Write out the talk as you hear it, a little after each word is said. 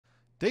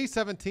Day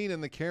 17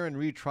 in the Karen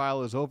Reed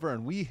trial is over,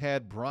 and we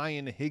had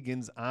Brian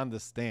Higgins on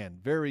the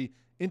stand. Very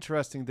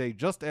interesting day,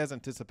 just as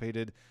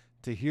anticipated,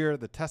 to hear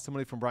the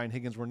testimony from Brian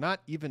Higgins. We're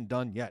not even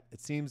done yet.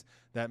 It seems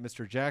that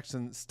Mr.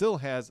 Jackson still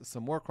has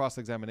some more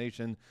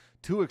cross-examination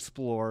to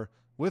explore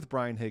with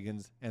Brian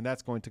Higgins, and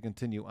that's going to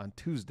continue on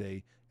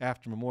Tuesday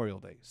after Memorial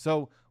Day.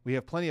 So we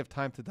have plenty of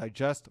time to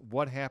digest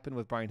what happened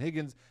with Brian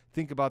Higgins,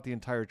 think about the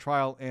entire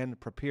trial, and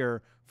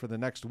prepare for the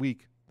next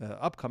week,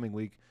 the upcoming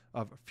week,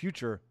 of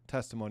future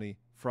testimony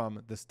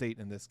from the state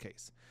in this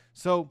case.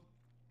 So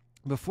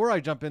before I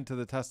jump into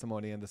the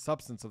testimony and the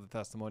substance of the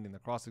testimony and the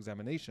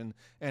cross-examination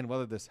and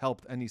whether this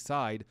helped any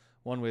side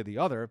one way or the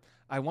other,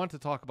 I want to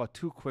talk about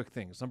two quick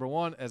things. Number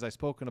one, as I've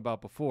spoken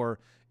about before,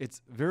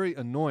 it's very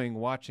annoying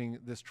watching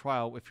this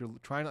trial if you're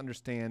trying to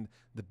understand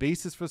the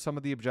basis for some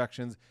of the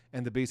objections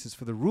and the basis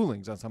for the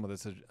rulings on some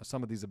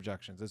of these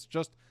objections. It's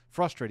just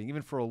frustrating.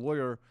 Even for a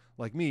lawyer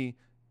like me,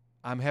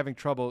 I'm having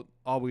trouble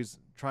always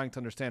trying to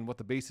understand what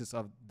the basis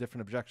of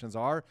different objections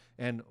are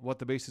and what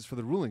the basis for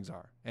the rulings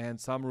are. And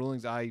some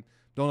rulings I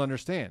don't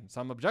understand.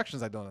 Some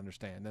objections I don't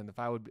understand. And if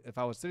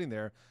I was sitting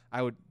there,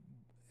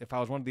 if I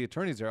was one of the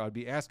attorneys there, I would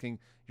be asking,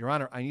 Your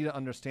Honor, I need to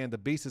understand the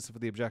basis of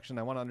the objection.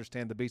 I want to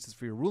understand the basis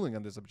for your ruling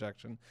on this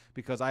objection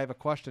because I have a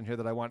question here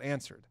that I want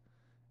answered.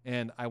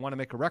 And I want to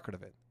make a record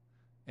of it.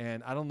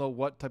 And I don't know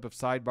what type of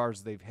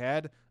sidebars they've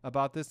had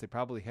about this. They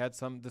probably had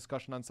some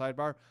discussion on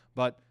sidebar,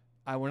 but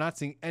we're not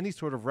seeing any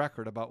sort of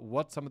record about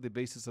what some of the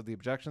basis of the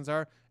objections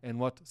are and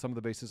what some of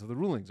the basis of the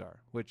rulings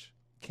are, which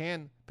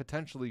can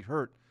potentially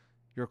hurt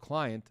your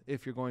client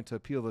if you're going to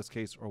appeal this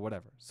case or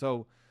whatever.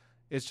 So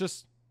it's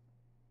just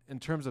in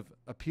terms of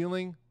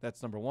appealing,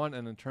 that's number one.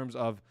 And in terms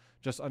of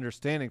just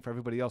understanding for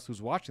everybody else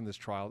who's watching this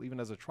trial, even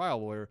as a trial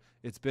lawyer,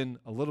 it's been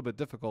a little bit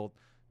difficult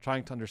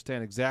trying to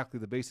understand exactly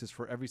the basis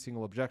for every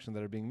single objection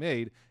that are being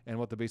made and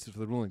what the basis for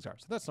the rulings are.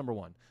 So that's number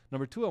one.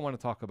 Number two I want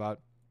to talk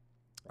about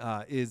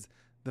is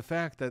the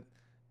fact that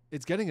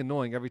it's getting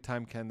annoying every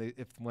time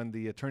when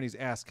the attorneys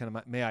ask,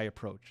 may I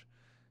approach?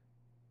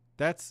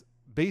 That's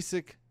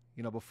basic.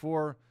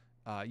 Before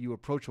you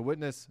approach a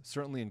witness,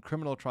 certainly in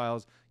criminal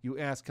trials, you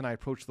ask, can I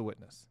approach the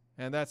witness?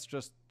 And that's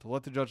just to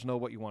let the judge know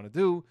what you want to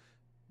do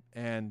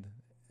and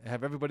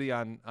have everybody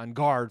on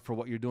guard for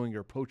what you're doing. You're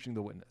approaching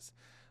the witness.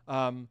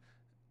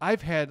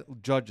 I've had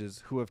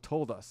judges who have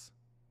told us,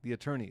 the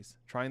attorneys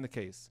trying the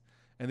case,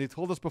 and they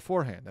told us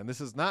beforehand, and this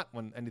is not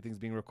when anything's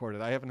being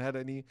recorded. I haven't had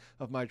any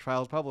of my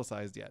trials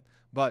publicized yet.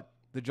 But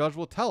the judge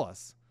will tell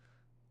us,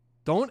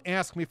 don't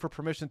ask me for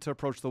permission to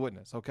approach the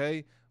witness,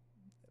 okay?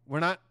 We're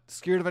not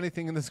scared of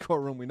anything in this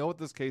courtroom. We know what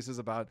this case is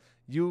about.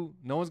 No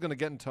one's going to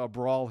get into a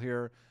brawl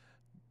here.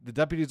 The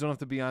deputies don't have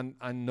to be on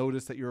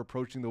notice that you're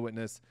approaching the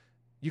witness.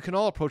 You can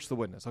all approach the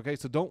witness, okay?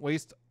 So don't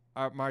waste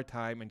my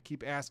time and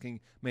keep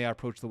asking, may I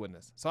approach the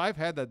witness? So I've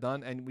had that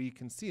done, and we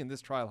can see in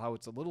this trial how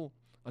it's a little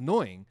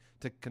annoying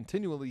to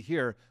continually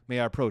hear,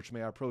 may I approach,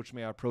 may I approach,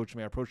 may I approach,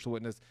 may I approach the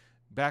witness,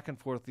 back and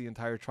forth the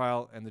entire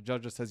trial, and the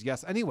judge just says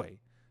yes anyway.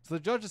 So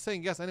the judge is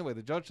saying yes anyway.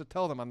 The judge should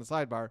tell them on the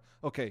sidebar,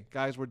 okay,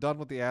 guys, we're done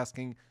with the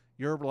asking.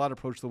 You're allowed to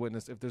approach the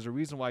witness. If there's a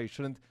reason why you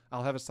shouldn't,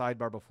 I'll have a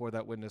sidebar before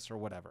that witness or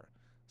whatever.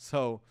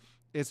 So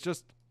it's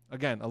just,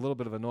 again, a little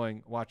bit of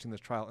annoying watching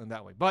this trial in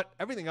that way. But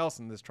everything else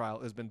in this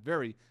trial has been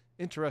very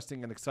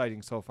interesting and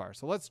exciting so far.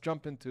 So let's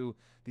jump into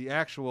the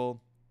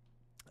actual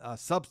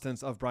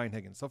substance of Brian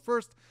Higgins. So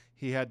first,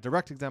 he had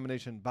direct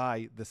examination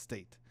by the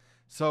state.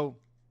 So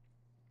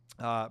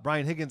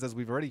Brian Higgins, as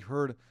we've already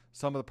heard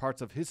some of the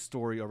parts of his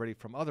story already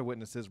from other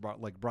witnesses,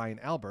 like Brian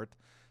Albert.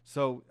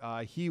 So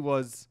he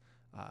was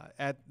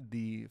at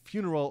the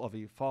funeral of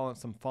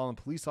some fallen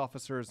police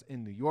officers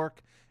in New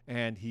York,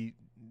 and he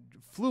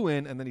flew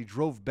in and then he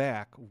drove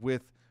back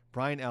with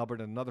Brian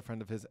Albert and another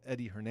friend of his,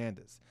 Eddie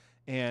Hernandez.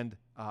 And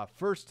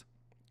first,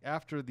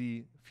 after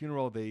the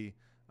funeral, they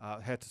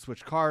had to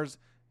switch cars.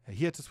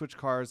 He had to switch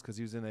cars because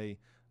he was in a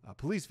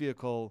police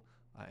vehicle,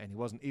 and he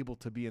wasn't able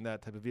to be in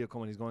that type of vehicle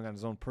when he's going on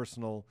his own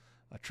personal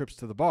trips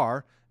to the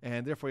bar,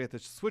 and therefore he had to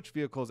switch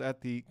vehicles at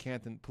the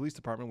Canton Police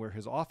Department where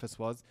his office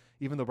was.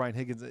 Even though Brian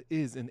Higgins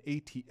is an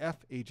ATF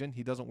agent,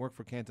 he doesn't work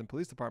for Canton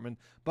Police Department,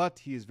 but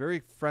he is very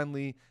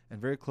friendly and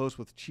very close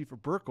with Chief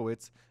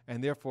Berkowitz,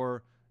 and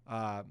therefore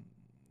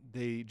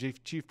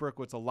Chief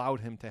Berkowitz allowed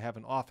him to have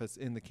an office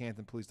in the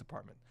Canton Police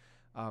Department.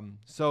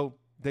 So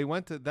he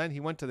went to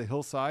the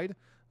Hillside,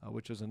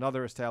 which is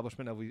another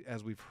establishment,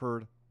 as we've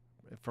heard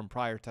from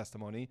prior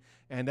testimony,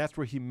 and that's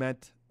where he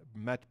met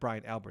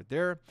Brian Albert.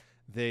 There,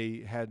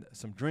 they had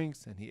some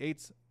drinks, and he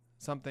ate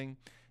something,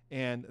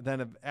 and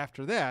then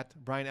after that,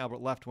 Brian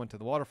Albert went to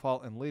the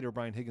waterfall, and later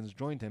Brian Higgins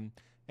joined him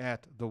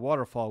at the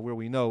waterfall, where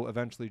we know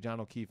eventually John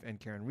O'Keefe and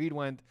Karen Reed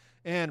went,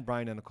 and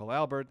Brian and Nicole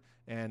Albert,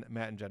 and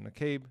Matt and Jen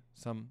McCabe,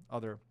 some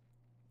other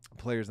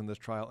players in this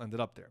trial,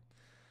 ended up there.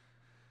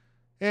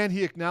 And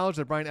he acknowledged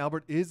that Brian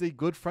Albert is a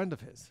good friend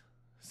of his.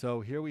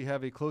 So here we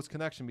have a close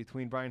connection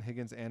between Brian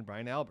Higgins and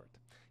Brian Albert.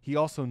 He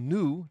also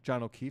knew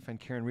John O'Keefe and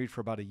Karen Reed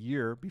for about a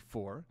year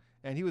before,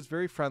 and he was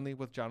very friendly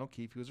with John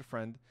O'Keefe. He was a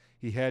friend.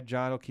 He had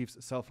John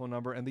O'Keefe's cell phone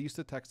number, and they used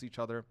to text each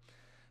other.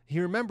 He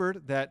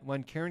remembered that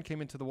when Karen Reed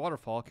came into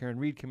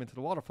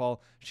the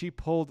waterfall, she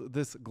pulled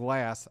this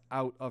glass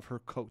out of her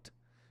coat.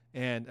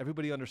 And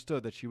everybody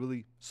understood that she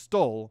really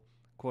stole,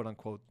 quote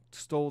unquote,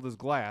 stole this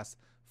glass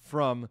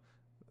from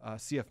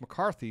C.F.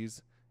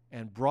 McCarthy's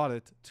and brought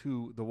it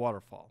to the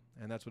waterfall.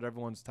 And that's what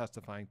everyone's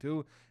testifying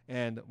to.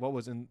 And what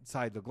was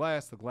inside the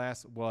glass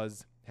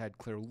had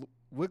clear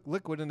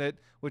liquid in it,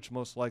 which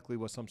most likely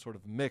was some sort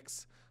of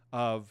mix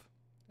of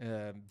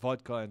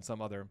vodka and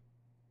some other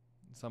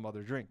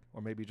drink,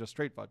 or maybe just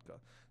straight vodka.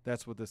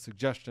 That's what the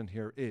suggestion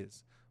here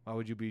is. Why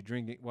would you be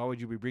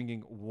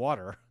bringing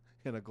water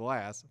in a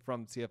glass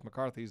from C.F.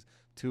 McCarthy's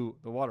to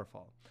the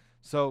waterfall?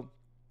 So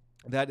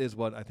that is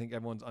what I think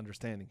everyone's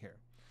understanding here.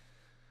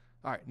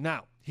 All right,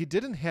 now, he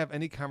didn't have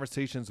any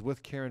conversations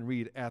with Karen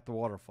Reed at the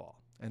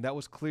waterfall, and that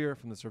was clear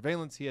from the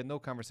surveillance. He had no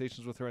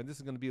conversations with her, and this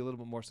is going to be a little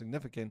bit more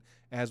significant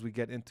as we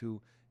get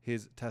into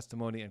his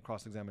testimony and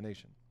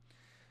cross-examination.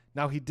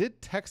 Now, he did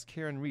text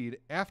Karen Reed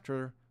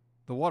after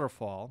the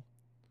waterfall,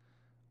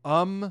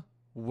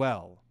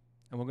 well,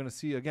 and we're going to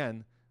see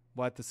again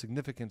what the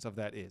significance of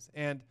that is.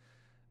 And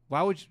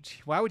why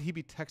would he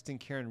be texting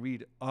Karen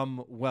Reed,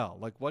 well?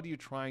 Like, what are you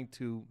trying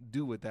to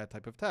do with that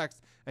type of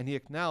text? And he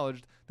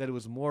acknowledged that it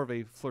was more of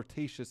a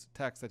flirtatious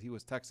text that he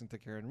was texting to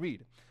Karen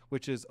Reed,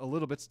 which is a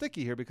little bit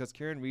sticky here because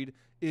Karen Reed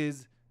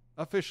is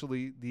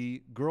officially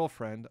the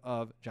girlfriend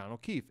of John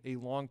O'Keefe, a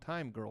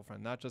longtime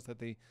girlfriend, not just that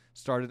they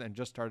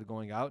just started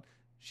going out.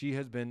 She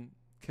has been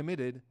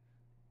committed,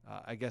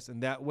 I guess,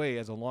 in that way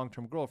as a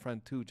long-term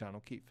girlfriend to John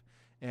O'Keefe.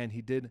 And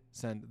he did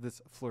send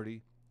this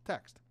flirty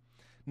text.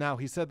 Now,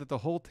 he said that the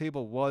whole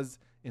table was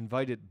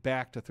invited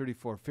back to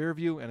 34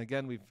 Fairview. And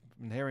again, we've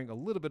been hearing a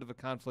little bit of a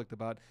conflict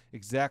about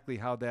exactly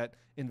how that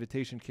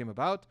invitation came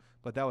about.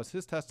 But that was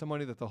his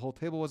testimony, that the whole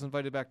table was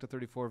invited back to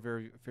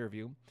 34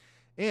 Fairview.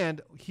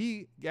 And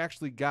he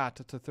actually got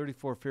to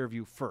 34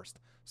 Fairview first.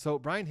 So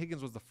Brian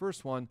Higgins was the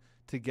first one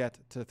to get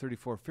to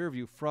 34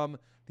 Fairview from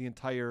the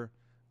entire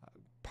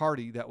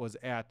party that was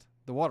at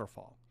the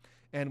waterfall.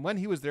 And when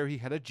he was there, he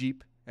had a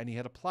Jeep and he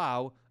had a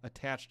plow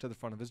attached to the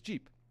front of his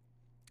Jeep.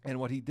 And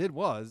what he did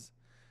was,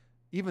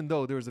 even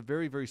though there was a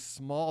very, very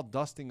small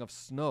dusting of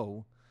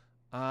snow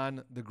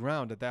on the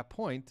ground at that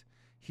point,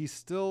 he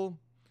still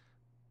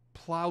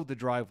plowed the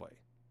driveway.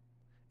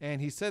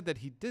 And he said that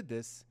he did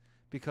this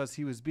because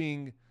he was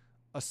being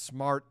a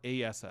smart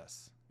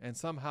ASS. And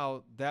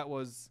somehow that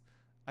was,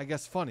 I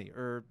guess, funny.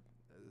 Or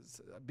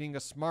being a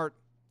smart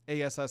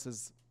ASS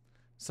is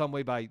some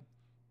way by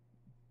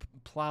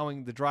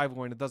plowing the driveway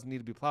when it doesn't need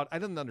to be plowed. I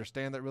didn't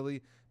understand that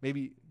really.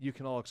 Maybe you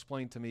can all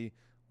explain to me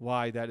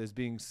why that is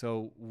being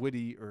so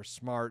witty or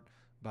smart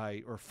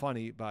or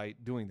funny by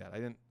doing that. I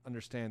didn't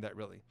understand that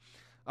really.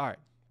 All right.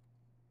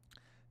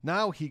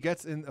 Now he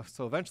gets in.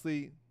 So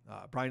eventually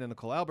Brian and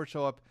Nicole Albert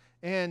show up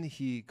and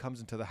he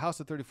comes into the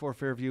house at 34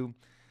 Fairview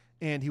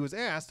and he was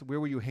asked, where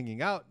were you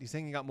hanging out? He's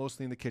hanging out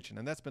mostly in the kitchen.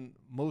 And that's been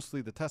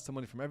mostly the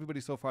testimony from everybody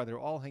so far. They're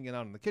all hanging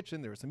out in the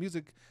kitchen. There was some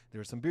music. There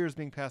was some beers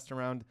being passed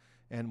around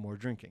and more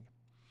drinking.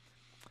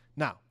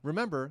 Now,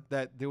 remember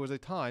that there was a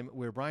time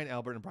where Brian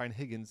Albert and Brian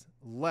Higgins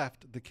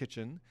left the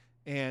kitchen,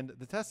 and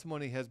the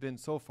testimony has been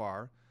so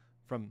far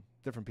from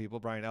different people,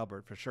 Brian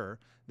Albert for sure,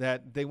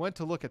 that they went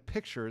to look at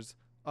pictures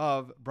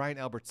of Brian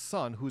Albert's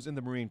son, who's in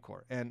the Marine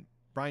Corps. And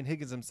Brian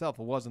Higgins himself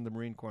was in the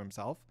Marine Corps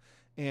himself,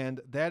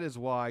 and that is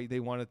why they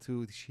wanted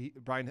to,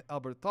 Brian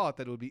Albert thought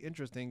that it would be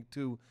interesting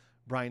to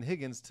Brian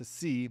Higgins to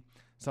see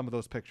some of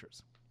those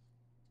pictures.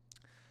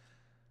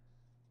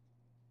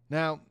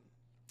 Now,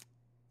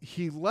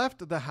 he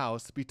left the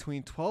house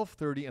between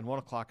 12:30 and 1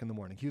 o'clock in the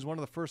morning. He was one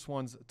of the first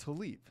ones to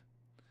leave.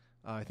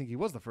 I think he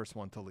was the first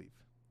one to leave,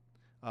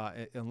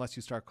 unless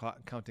you start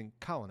counting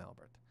Colin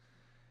Albert.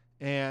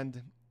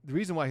 And the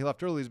reason why he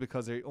left early is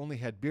because they only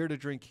had beer to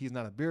drink. He's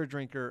not a beer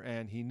drinker,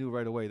 and he knew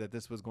right away that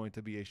this was going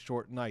to be a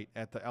short night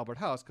at the Albert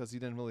house because he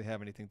didn't really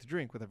have anything to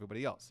drink with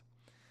everybody else.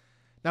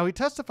 Now, he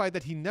testified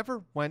that he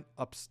never went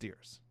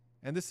upstairs.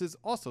 And this is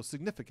also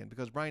significant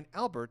because Brian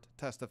Albert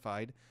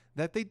testified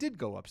that they did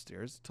go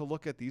upstairs to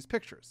look at these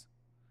pictures.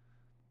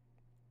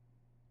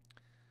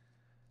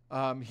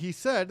 He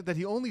said that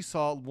he only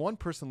saw one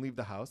person leave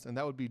the house, and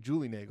that would be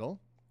Julie Nagel.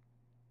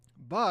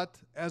 But,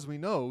 as we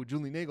know,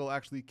 Julie Nagel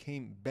actually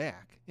came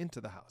back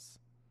into the house.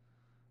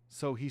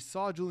 So he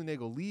saw Julie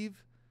Nagel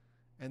leave,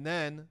 and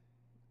then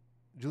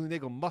Julie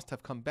Nagel must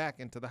have come back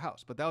into the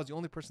house. But that was the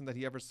only person that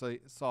he ever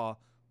saw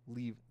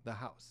leave the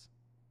house.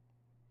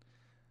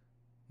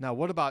 Now,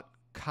 what about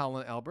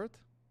Colin Albert?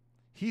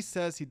 He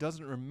says he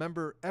doesn't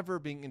remember ever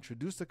being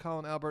introduced to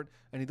Colin Albert,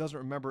 and he doesn't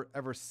remember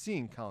ever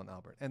seeing Colin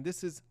Albert. And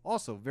this is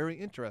also very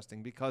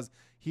interesting because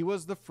he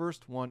was the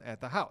first one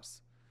at the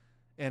house.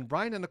 And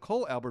Brian and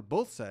Nicole Albert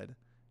both said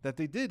that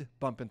they did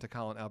bump into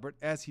Colin Albert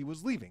as he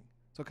was leaving.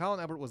 So Colin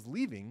Albert was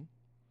leaving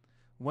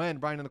when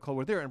Brian and Nicole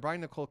were there, and Brian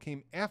and Nicole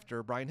came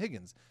after Brian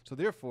Higgins. So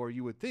therefore,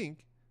 you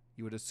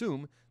would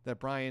assume that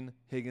Brian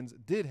Higgins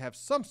did have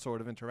some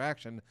sort of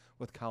interaction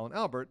with Colin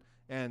Albert,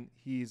 and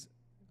he's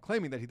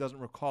claiming that he doesn't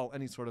recall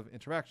any sort of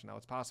interaction. Now,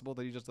 it's possible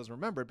that he just doesn't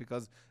remember it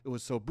because it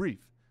was so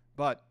brief.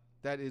 But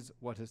That is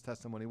what his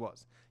testimony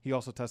was. He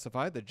also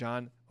testified that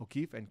John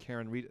O'Keefe and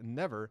Karen Reed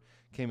never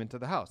came into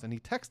the house. And he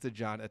texted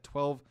John at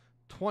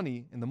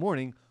 12:20 in the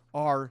morning,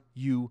 "Are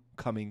you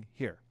coming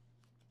here?"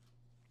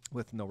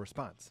 with no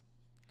response.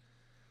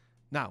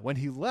 Now, when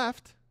he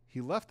left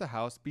the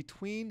house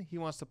he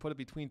wants to put it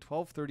between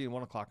 12:30 and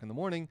 1 o'clock in the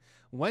morning.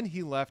 When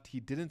he left, he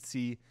didn't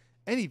see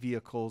any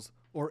vehicles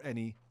or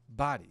any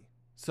body.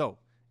 So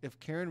if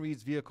Karen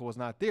Reed's vehicle was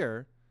not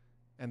there,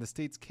 and the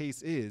state's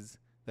case is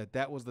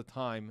that was the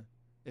time,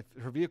 if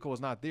her vehicle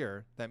was not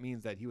there, that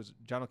means that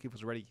John O'Keefe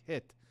was already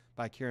hit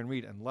by Karen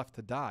Reed and left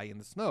to die in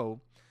the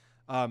snow.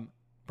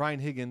 Brian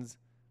Higgins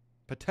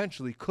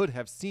potentially could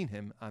have seen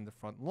him on the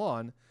front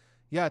lawn,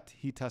 yet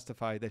he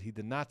testified that he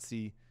did not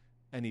see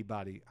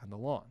anybody on the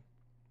lawn.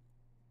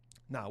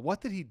 Now,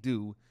 what did he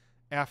do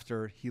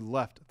after he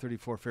left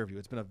 34 Fairview?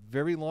 It's been a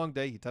very long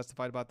day. He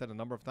testified about that a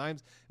number of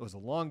times. It was a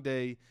long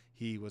day.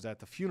 He was at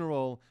the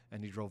funeral,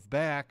 and he drove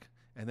back,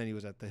 and then he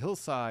was at the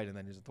hillside, and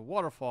then he was at the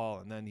waterfall,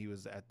 and then he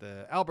was at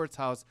the Albert's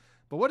house.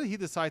 But what did he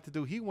decide to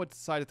do? He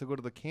decided to go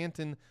to the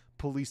Canton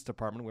Police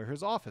Department where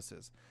his office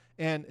is.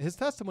 And his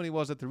testimony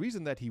was that the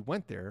reason that he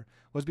went there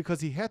was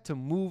because he had to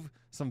move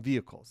some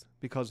vehicles,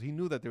 because he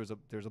knew that there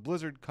was a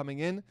blizzard coming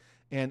in,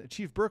 and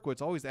Chief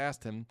Berkowitz always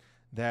asked him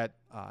that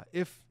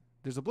if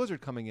there's a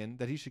blizzard coming in,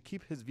 that he should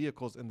keep his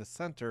vehicles in the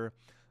center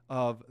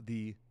of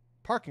the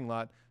parking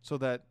lot so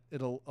that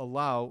it'll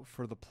allow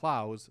for the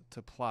plows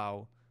to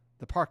plow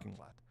the parking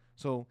lot.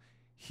 So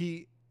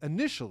he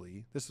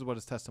initially, this is what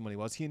his testimony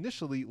was, he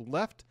initially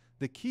left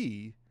the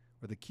key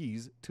or the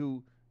keys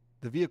to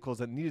the vehicles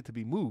that needed to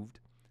be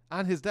moved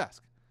on his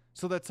desk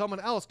so that someone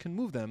else can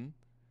move them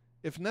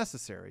if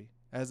necessary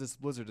as this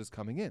blizzard is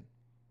coming in.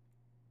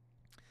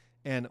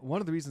 And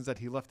one of the reasons that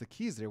he left the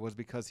keys there was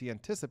because he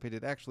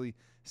anticipated actually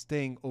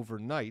staying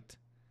overnight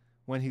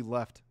when he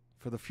left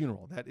for the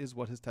funeral. That is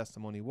what his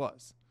testimony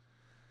was.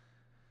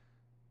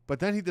 But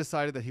then he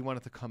decided that he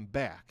wanted to come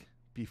back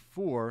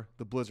before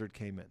the blizzard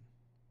came in.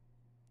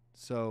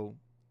 So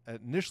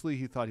initially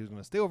he thought he was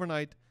going to stay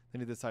overnight.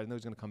 Then he decided no,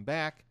 he's going to come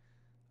back.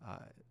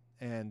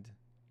 And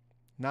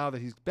now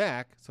that he's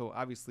back, so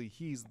obviously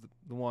he's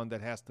the one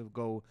that has to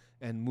go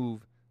and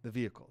move the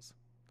vehicles.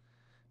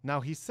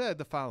 Now, he said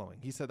the following.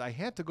 He said, "I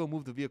had to go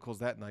move the vehicles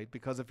that night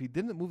because if he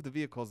didn't move the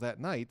vehicles that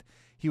night,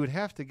 he would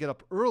have to get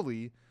up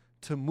early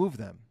to move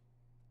them.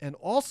 And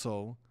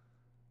also,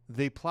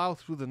 they plow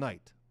through the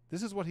night."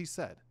 This is what he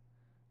said.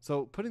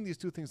 So putting these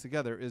two things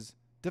together is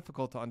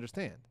difficult to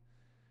understand,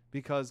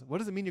 because what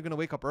does it mean you're going to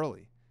wake up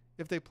early?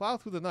 If they plow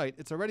through the night,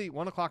 it's already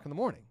 1 o'clock in the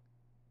morning.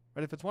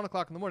 Right? If it's 1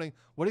 o'clock in the morning,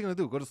 what are you going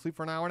to do? Go to sleep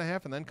for an hour and a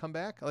half and then come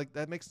back? Like,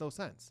 that makes no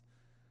sense.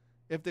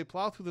 If they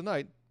plow through the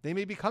night, they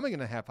may be coming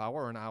in a half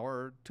hour or an hour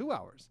or 2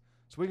 hours.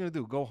 So what are you going to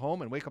do? Go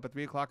home and wake up at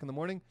 3 o'clock in the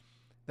morning?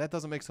 That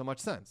doesn't make so much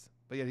sense.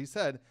 But yet he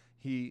said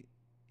he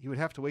would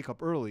have to wake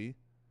up early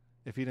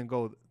if he didn't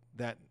go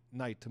that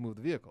night to move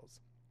the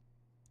vehicles.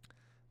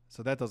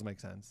 So that doesn't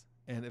make sense.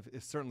 And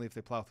certainly if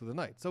they plow through the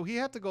night. So he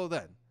had to go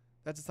then.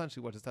 That's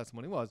essentially what his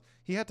testimony was.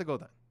 He had to go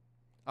then.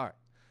 All right.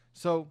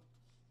 So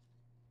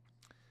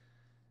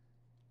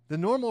the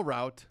normal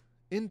route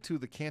into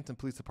the Canton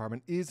Police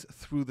Department is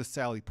through the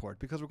Sally Port,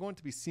 because we're going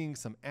to be seeing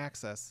some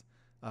access.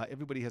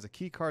 Everybody has a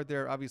key card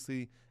there,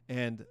 obviously,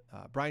 and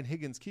Brian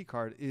Higgins' key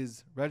card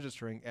is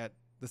registering at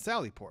the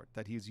Sally Port,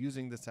 that he's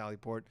using the Sally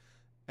Port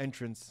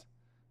entrance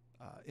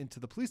into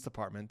the police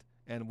department.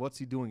 And what's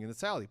he doing in the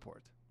Sally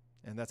Port?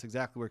 And that's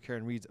exactly where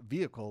Karen Reed's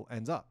vehicle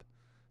ends up.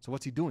 So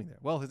what's he doing there?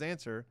 Well, his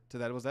answer to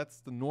that was that's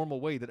the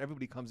normal way that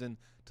everybody comes in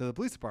to the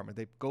police department.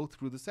 They go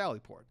through the Sally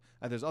Port.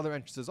 There's other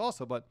entrances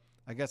also, but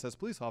I guess as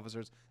police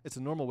officers, it's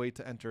a normal way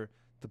to enter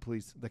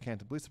the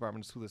Canton Police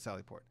Department is through the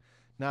Sally Port.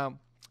 Now,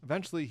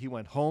 eventually he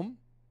went home.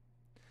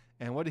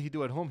 And what did he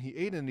do at home? He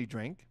ate and he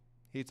drank.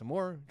 He ate some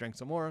more, drank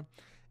some more,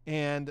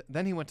 and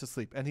then he went to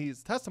sleep. And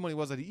his testimony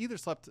was that he either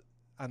slept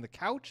on the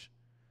couch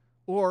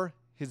or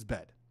his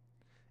bed.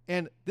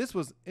 And this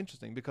was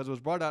interesting because it was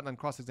brought out on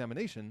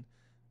cross-examination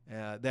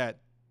that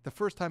the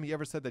first time he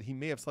ever said that he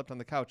may have slept on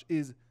the couch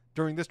is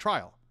during this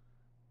trial.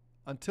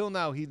 Until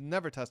now, he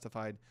never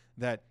testified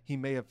that he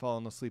may have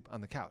fallen asleep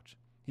on the couch.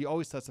 He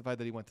always testified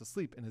that he went to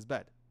sleep in his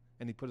bed,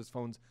 and he put his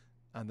phones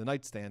on the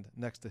nightstand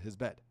next to his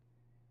bed.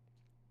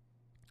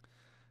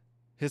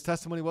 His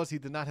testimony was he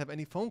did not have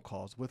any phone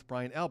calls with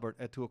Brian Albert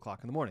at 2 o'clock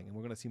in the morning. And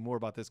we're going to see more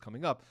about this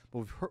coming up.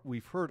 But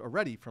we've heard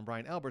already from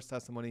Brian Albert's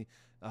testimony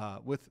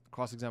with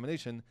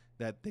cross-examination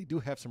that they do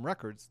have some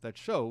records that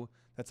show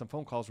that some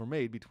phone calls were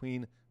made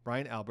between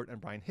Brian Albert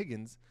and Brian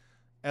Higgins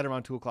at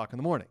around 2 o'clock in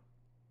the morning.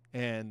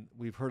 And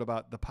we've heard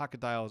about the pocket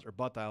dials or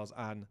butt dials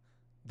on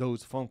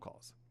those phone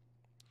calls.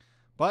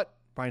 But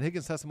Brian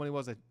Higgins' testimony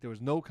was that there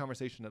was no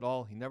conversation at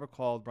all. He never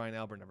called Brian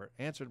Albert, never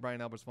answered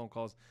Brian Albert's phone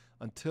calls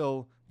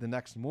until the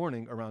next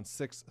morning around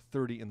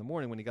 6:30 in the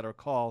morning when he got a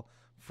call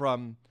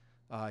from,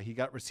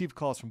 received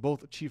calls from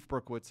both Chief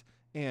Berkowitz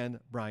and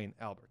Brian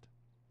Albert.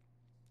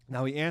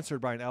 Now, he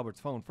answered Brian Albert's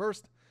phone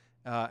first,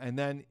 and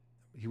then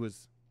he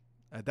was,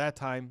 at that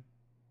time,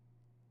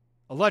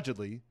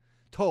 allegedly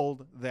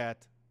told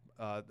that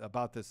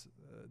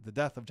the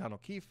death of John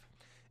O'Keefe,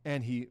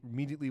 and he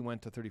immediately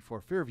went to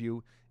 34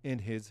 Fairview in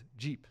his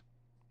Jeep.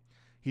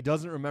 He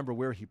doesn't remember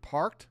where he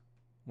parked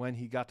when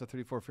he got to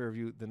 34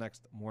 Fairview the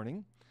next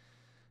morning,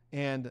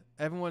 and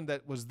everyone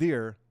that was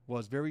there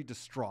was very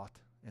distraught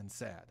and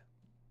sad.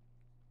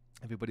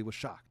 Everybody was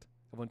shocked.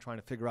 Everyone trying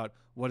to figure out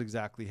what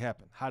exactly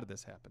happened. How did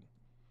this happen?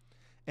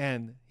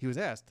 And he was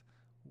asked,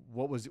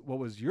 what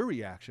was your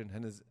reaction?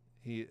 And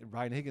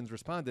Brian Higgins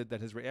responded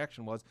that his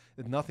reaction was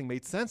that nothing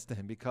made sense to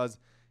him because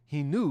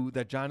he knew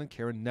that John and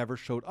Karen never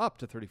showed up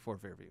to 34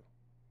 Fairview.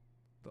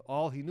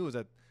 All he knew is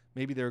that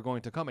maybe they were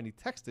going to come, and he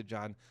texted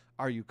John,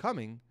 "Are you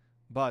coming?"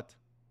 But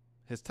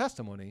his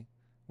testimony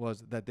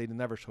was that they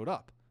never showed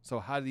up. So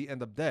how did he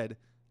end up dead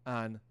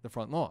on the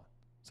front lawn?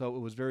 So it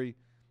was very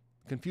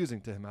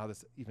confusing to him how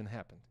this even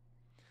happened.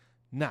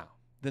 Now,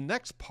 the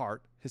next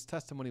part, his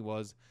testimony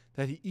was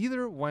that he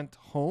either went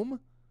home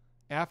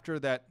after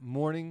that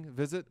morning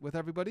visit with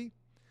everybody.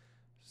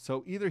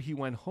 So either he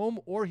went home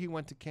or he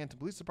went to Canton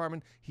Police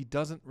Department. He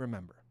doesn't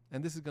remember.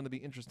 And this is going to be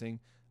interesting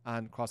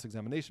on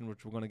cross-examination,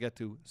 which we're going to get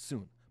to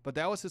soon. But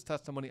that was his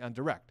testimony on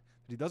direct,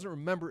 that he doesn't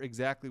remember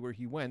exactly where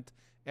he went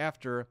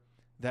after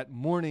that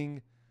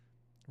morning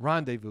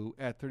rendezvous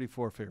at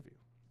 34 Fairview.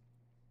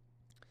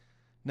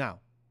 Now,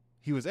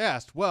 he was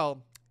asked,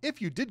 well,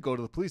 if you did go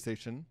to the police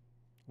station,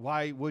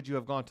 why would you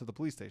have gone to the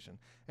police station?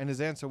 And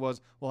his answer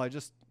was, well,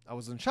 I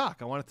was in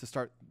shock. I wanted to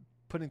start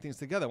putting things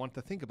together. I wanted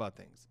to think about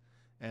things.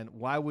 And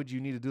why would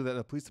you need to do that at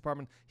the police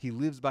department? He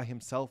lives by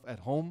himself at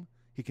home.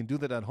 He can do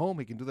that at home.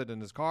 He can do that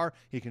in his car.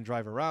 He can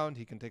drive around.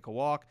 He can take a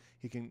walk.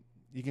 He can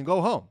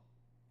go home.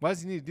 Why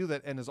does he need to do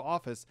that in his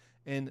office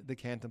in the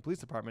Canton Police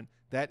Department?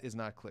 That is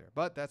not clear.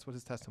 But that's what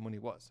his testimony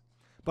was.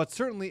 But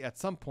certainly at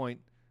some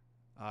point,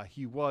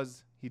 he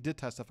did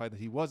testify that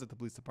he was at the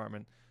police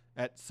department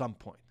at some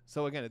point.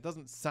 So again, it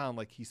doesn't sound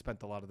like he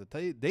spent a lot of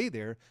the day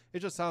there. It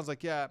just sounds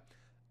like, yeah,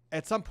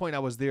 at some point I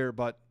was there,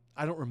 but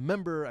I don't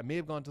remember. I may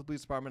have gone to the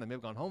police department. I may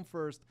have gone home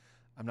first.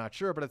 I'm not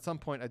sure. But at some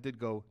point I did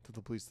go to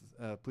the police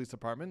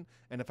department.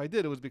 And if I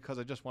did, it was because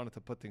I just wanted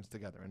to put things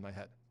together in my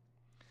head.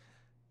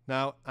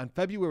 Now, on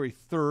February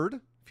 3rd,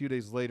 a few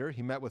days later,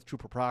 he met with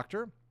Trooper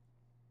Proctor,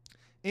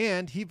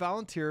 and he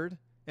volunteered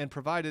and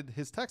provided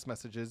his text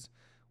messages,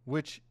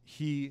 which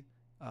he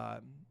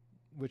wrote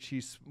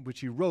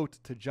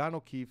to John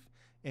O'Keefe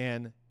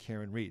and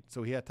Karen Reed.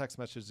 So he had text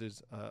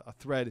messages, a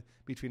thread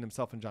between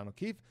himself and John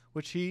O'Keefe,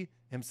 which he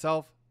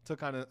himself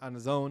took on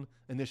his own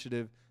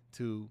initiative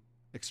to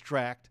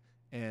extract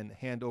and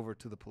hand over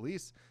to the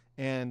police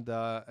and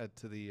to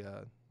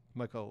the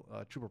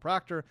Trooper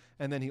Proctor,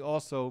 and then he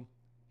also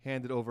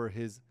handed over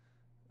his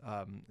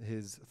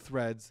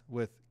threads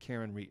with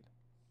Karen Reed.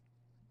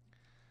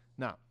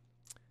 Now,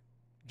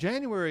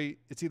 January,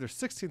 it's either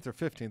 16th or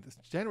 15th.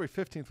 January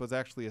 15th was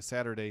actually a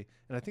Saturday,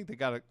 and I think they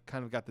got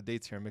the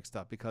dates here mixed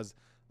up because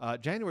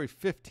January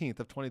 15th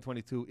of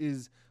 2022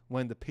 is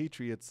when the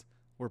Patriots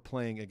were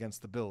playing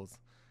against the Bills,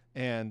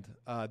 and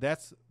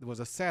it was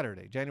a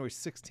Saturday. January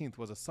 16th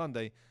was a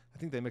Sunday. I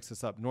think they mixed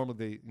this up.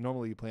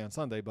 Normally you play on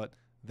Sunday, but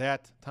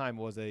that time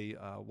was a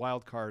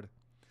wild card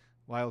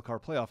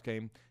playoff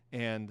game,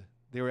 and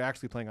they were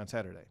actually playing on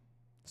Saturday.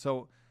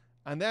 So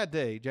on that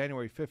day,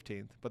 January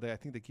 15th, but I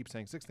think they keep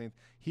saying 16th,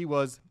 he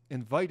was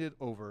invited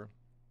over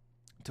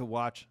to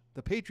watch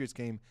the Patriots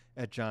game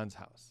at John's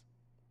house.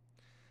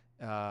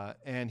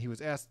 And he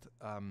was asked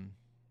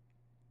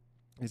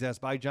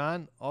by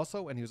John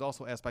also, and he was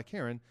also asked by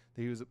Karen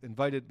that he was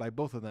invited by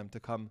both of them to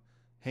come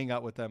hang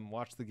out with them,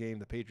 watch the game,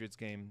 the Patriots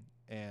game,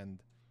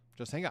 and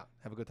just hang out,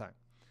 have a good time.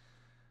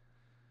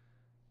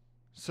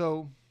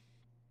 So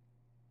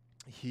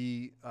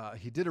he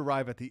did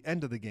arrive at the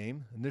end of the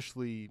game.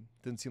 Initially,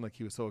 didn't seem like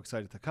he was so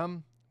excited to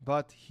come,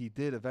 but he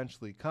did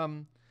eventually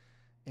come,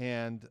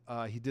 and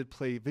he did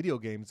play video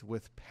games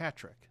with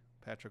Patrick.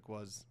 Patrick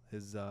was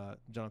his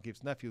John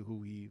O'Keefe's nephew,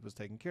 who he was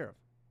taking care of.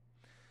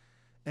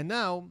 And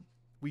now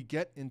we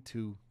get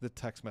into the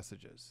text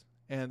messages,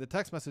 and the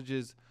text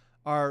messages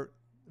are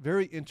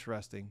very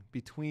interesting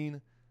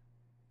between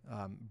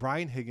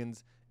Brian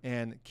Higgins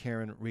and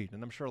Karen Reed.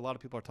 And I'm sure a lot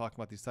of people are talking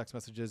about these text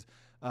messages.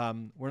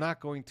 We're not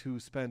going to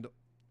spend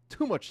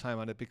too much time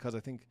on it because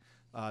I think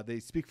they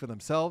speak for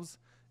themselves.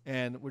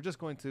 And we're just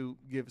going to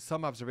give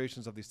some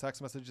observations of these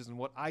text messages and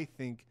what I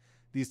think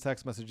these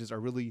text messages are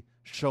really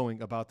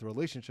showing about the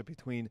relationship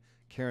between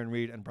Karen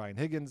Reed and Brian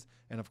Higgins.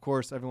 And of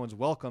course, everyone's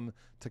welcome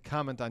to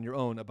comment on your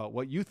own about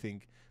what you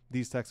think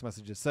these text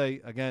messages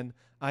say. Again,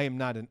 I am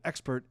not an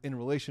expert in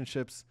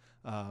relationships,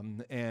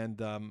 but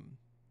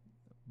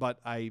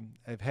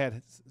I've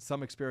had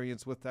some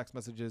experience with text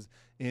messages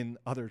in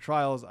other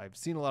trials. I've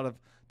seen a lot of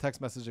text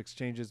message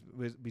exchanges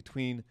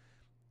between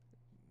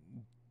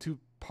two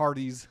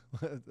parties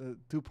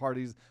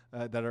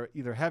that are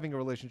either having a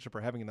relationship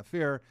or having an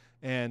affair,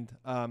 and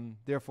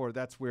therefore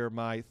that's where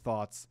my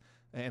thoughts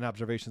and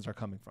observations are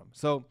coming from.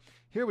 So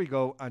here we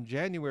go on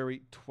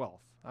January 12th.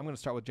 I'm going to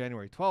start with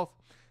January 12th.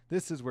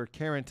 This is where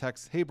Karen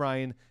texts, "Hey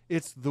Brian,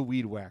 it's the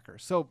weed whacker."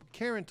 So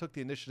Karen took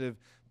the initiative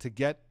to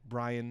get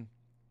Brian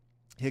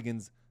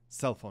Higgins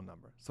cell phone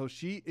number. So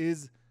she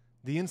is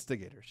the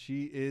instigator.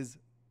 She is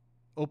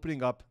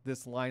opening up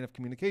this line of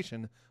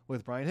communication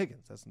with Brian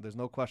Higgins. There's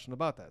no question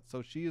about that.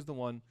 So she is the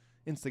one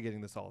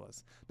instigating all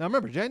this. Now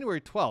remember,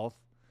 January 12th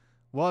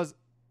was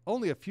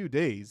only a few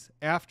days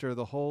after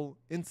the whole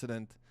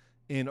incident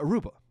in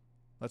Aruba.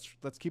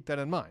 Let's keep that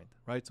in mind,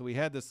 right? So we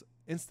had this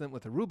incident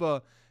with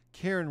Aruba.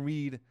 Karen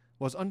Reed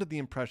was under the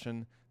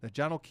impression that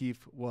John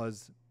O'Keefe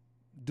was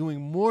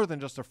doing more than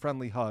just a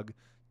friendly hug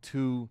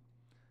to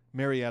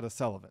Marietta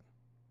Sullivan,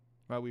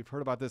 right? We've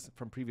heard about this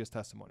from previous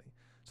testimony.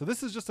 So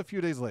this is just a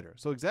few days later.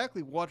 So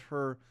exactly what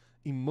her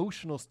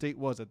emotional state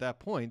was at that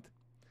point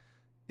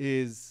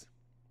is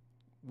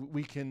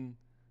we can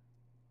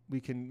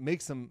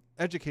make some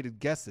educated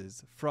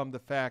guesses from the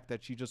fact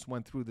that she just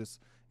went through this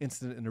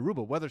incident in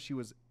Aruba. Whether she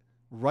was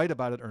right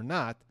about it or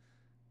not,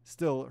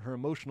 still her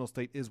emotional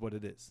state is what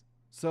it is.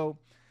 So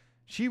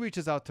she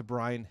reaches out to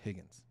Brian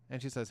Higgins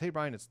and she says, "Hey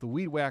Brian, it's the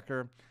weed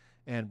whacker."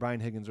 And Brian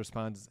Higgins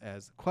responds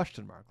as ?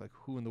 Like,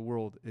 who in the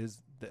world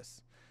is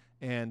this?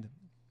 And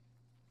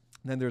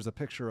then there's a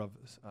picture of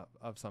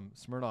some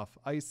Smirnoff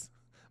Ice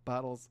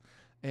bottles.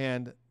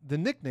 And the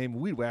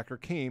nickname Weed Whacker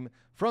came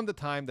from the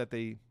time that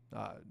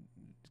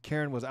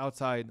Karen was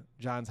outside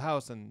John's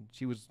house and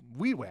she was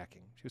weed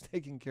whacking. She was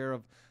taking care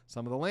of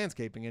some of the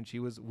landscaping and she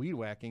was weed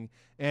whacking.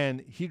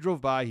 And he drove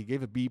by, he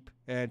gave a beep,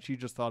 and she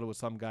just thought it was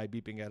some guy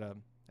beeping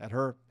at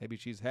her. Maybe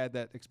she's had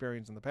that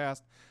experience in the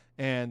past.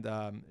 And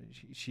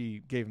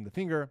she gave him the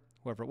finger,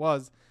 whoever it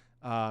was.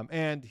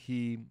 And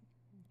he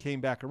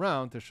came back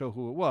around to show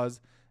who it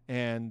was.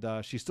 And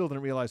she still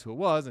didn't realize who it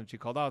was. And she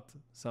called out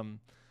some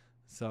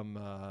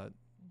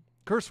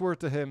curse word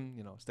to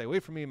him, stay away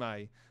from me.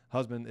 My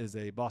husband is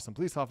a Boston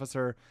police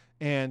officer.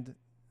 And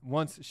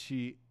once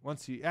she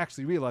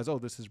actually realized, oh,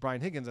 this is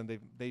Brian Higgins, and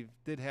they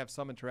did have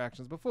some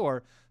interactions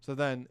before. So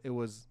then it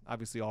was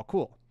obviously all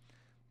cool.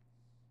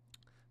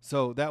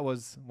 So that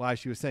was why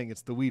she was saying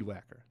it's the weed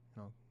whacker.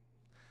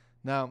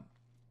 Now,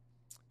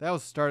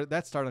 that started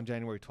on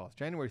January 12th.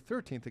 January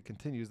 13th, it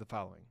continues the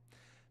following.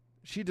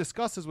 She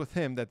discusses with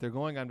him that they're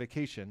going on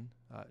vacation.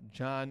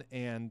 John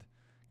and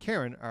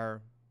Karen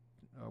are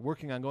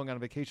working on going on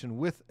vacation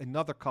with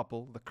another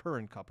couple, the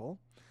current couple,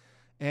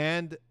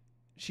 and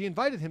she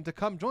invited him to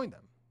come join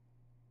them.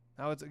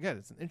 Now, it's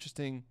an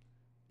interesting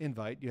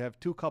invite. You have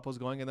two couples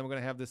going, and then we're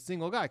going to have this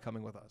single guy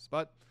coming with us.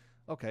 But,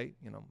 okay,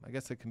 I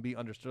guess it can be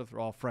understood if they're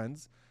all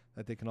friends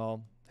that they can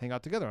all hang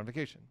out together on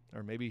vacation.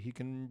 Or maybe he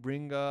can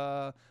bring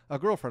a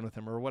girlfriend with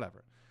him or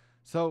whatever.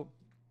 So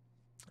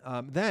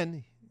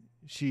then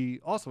she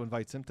also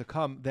invites him to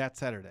come that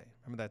Saturday.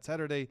 Remember, that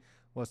Saturday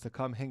was to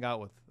come hang out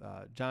with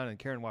John and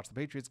Karen, watch the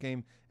Patriots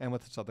game, and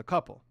with this other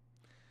couple.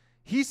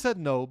 He said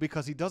no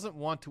because he doesn't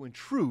want to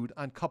intrude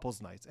on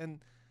couples nights.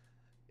 And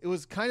it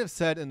was kind of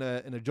said in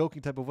a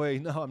joking type of way,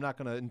 no, I'm not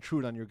going to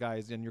intrude on your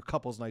guys and your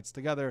couples nights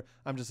together.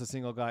 I'm just a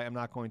single guy. I'm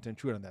not going to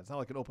intrude on that. It's not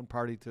like an open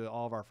party to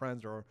all of our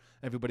friends or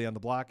everybody on the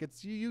block.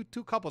 It's you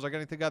two couples are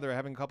getting together,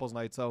 having couples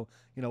night. So,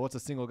 what's a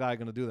single guy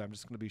going to do there? I'm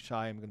just going to be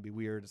shy. I'm going to be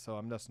weird. So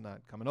I'm just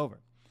not coming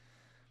over.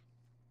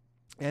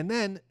 And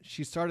then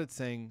she started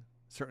saying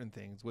certain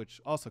things,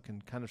 which also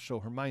can kind of show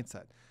her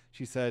mindset.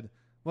 She said,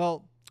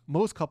 well,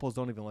 most couples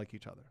don't even like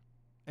each other,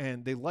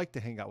 and they like to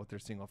hang out with their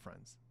single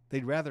friends.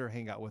 They'd rather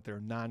hang out with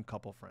their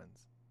non-couple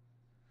friends.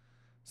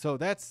 So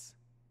that's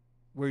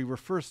where you were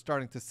first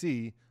starting to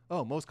see,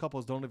 oh, most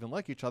couples don't even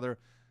like each other.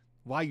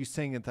 Why are you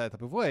saying it that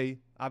type of way?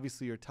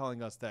 Obviously, you're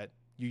telling us that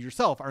you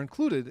yourself are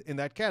included in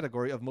that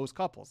category of most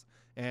couples.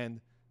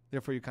 And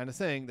therefore, you're kind of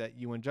saying that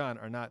you and John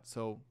are not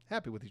so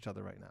happy with each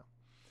other right now.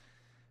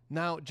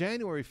 Now,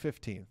 January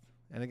 15th,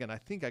 and again, I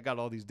think I got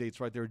all these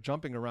dates right. They were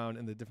jumping around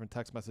in the different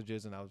text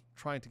messages, and I was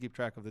trying to keep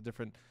track of the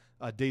different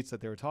dates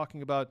that they were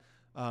talking about.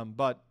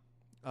 But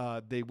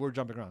they were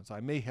jumping around, so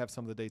I may have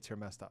some of the dates here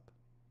messed up.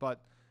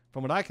 But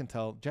from what I can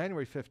tell,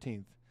 January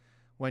 15th,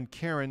 when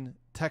Karen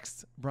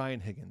texts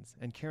Brian Higgins,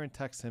 and Karen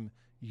texts him,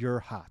 "You're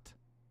hot."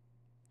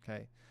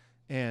 Okay?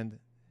 And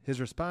his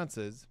response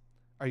is,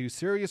 "Are you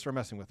serious or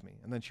messing with me?"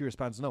 And then she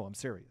responds, "No, I'm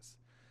serious."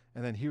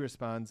 And then he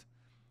responds,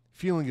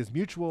 "Feeling is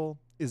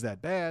mutual. Is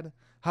that bad?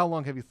 How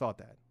long have you thought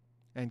that?"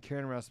 And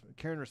Karen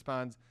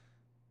responds,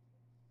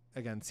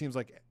 again, seems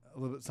like a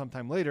little bit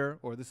sometime later,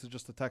 or this is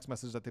just a text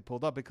message that they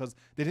pulled up because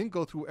they didn't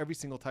go through every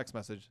single text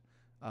message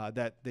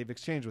that they've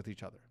exchanged with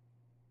each other.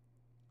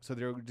 So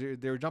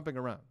they were jumping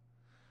around.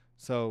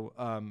 So,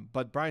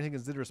 but Brian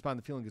Higgins did respond,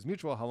 "The feeling is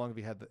mutual. How long have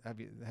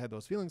you had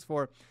those feelings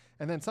for?"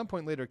 And then some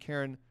point later,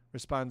 Karen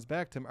responds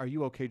back to him, "Are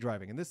you okay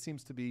driving?" And this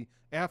seems to be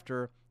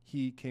after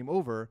he came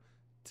over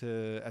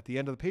at the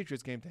end of the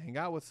Patriots game to hang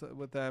out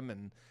with them,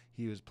 and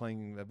he was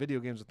playing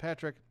video games with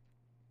Patrick.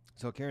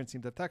 So Karen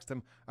seemed to text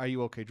him, "Are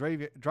you okay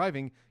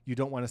driving? You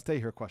don't want to stay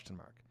here?" ?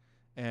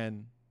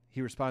 And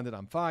he responded,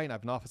 "I'm fine. I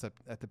have an office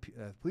at the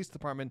police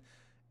department."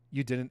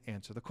 "You didn't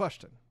answer the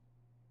question."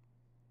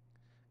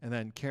 And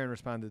then Karen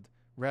responded,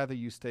 "Rather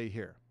you stay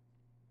here."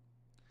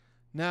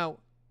 Now,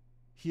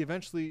 he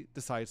eventually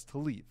decides to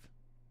leave,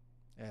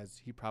 as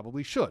he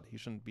probably should. He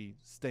shouldn't be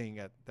staying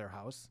at their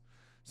house.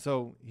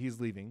 So he's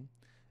leaving.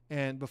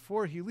 And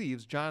before he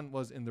leaves, John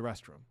was in the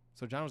restroom.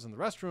 So John was in the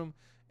restroom,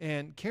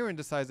 and Karen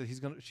decides that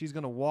she's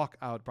gonna walk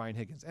out Brian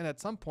Higgins. And at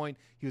some point,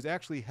 he was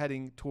actually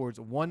heading towards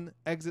one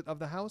exit of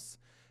the house,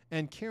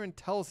 and Karen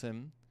tells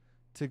him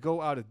to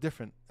go out a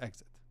different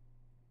exit.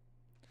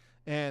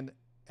 And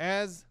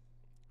as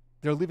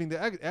they're leaving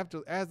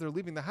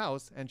the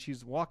house, and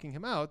she's walking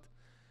him out,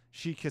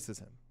 she kisses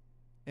him.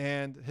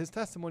 And his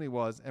testimony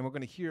was, and we're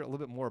going to hear a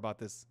little bit more about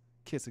this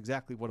kiss,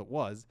 exactly what it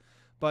was,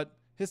 but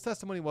his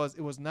testimony was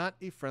it was not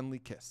a friendly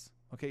kiss.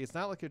 Okay, it's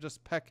not like a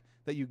just peck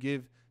that you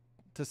give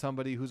to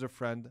somebody who's a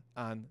friend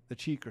on the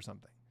cheek or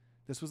something.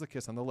 This was a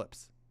kiss on the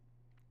lips.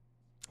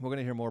 We're going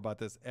to hear more about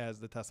this as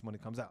the testimony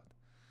comes out.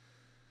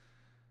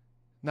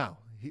 Now,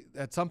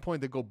 at some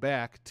point, they go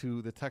back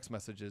to the text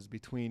messages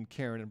between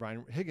Karen and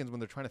Brian Higgins when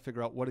they're trying to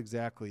figure out what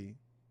exactly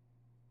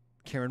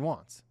Karen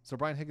wants. So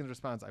Brian Higgins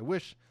responds,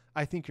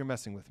 I think you're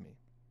messing with me.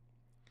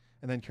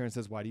 And then Karen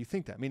says, why do you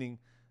think that? Meaning,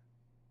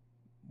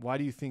 why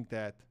do you think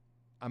that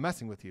I'm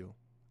messing with you?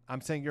 I'm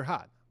saying you're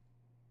hot.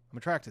 I'm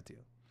attracted to you.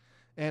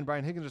 And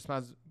Brian Higgins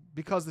responds,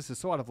 because this is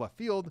so out of left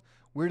field,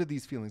 where did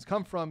these feelings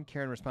come from?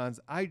 Karen responds,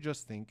 I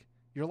just think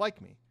you're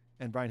like me.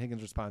 And Brian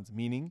Higgins responds,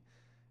 meaning?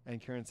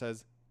 And Karen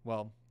says,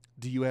 well,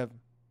 do you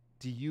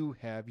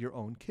have your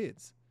own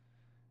kids?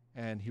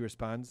 And he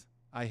responds,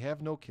 I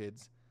have no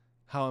kids.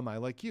 How am I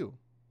like you?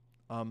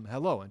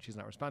 Hello. And she's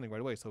not responding right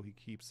away. So he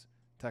keeps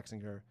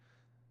texting her,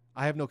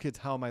 I have no kids.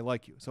 How am I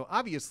like you? So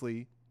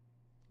obviously,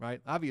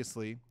 right?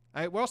 Obviously,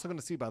 we're also going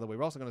to see, by the way,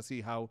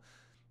 how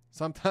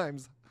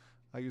sometimes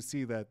you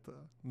see that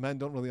men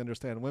don't really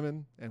understand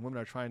women, and women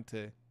are trying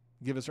to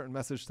give a certain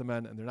message to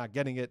men, and they're not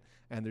getting it,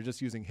 and they're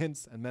just using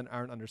hints, and men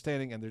aren't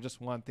understanding, and they just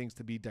want things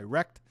to be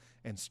direct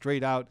and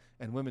straight out,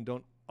 and women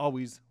don't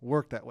always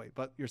work that way.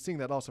 But you're seeing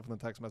that also from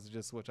the text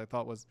messages, which I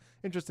thought was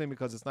interesting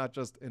because it's not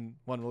just in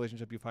one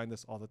relationship. You find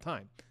this all the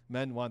time.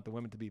 Men want the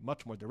women to be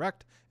much more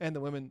direct, and the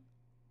women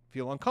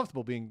feel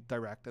uncomfortable being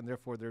direct, and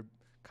therefore they're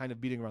kind of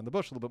beating around the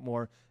bush a little bit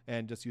more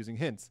and just using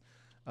hints.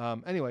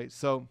 Anyway,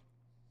 so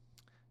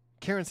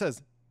Karen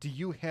says, do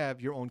you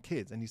have your own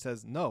kids? And he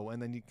says, no.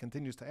 And then he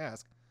continues to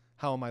ask,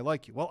 how am I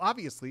like you? Well,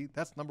 obviously,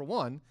 that's number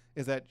one,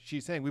 is that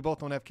she's saying we both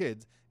don't have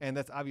kids, and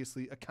that's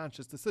obviously a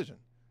conscious decision.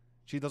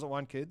 She doesn't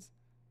want kids,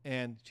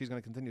 and she's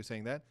going to continue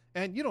saying that.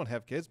 And you don't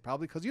have kids,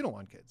 probably because you don't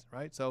want kids,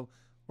 right? So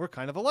we're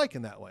kind of alike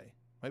in that way,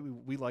 right?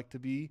 We like to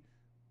be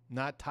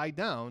not tied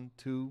down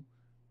to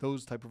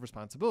those type of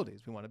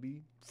responsibilities. We want to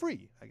be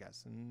free, I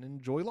guess, and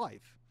enjoy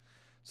life.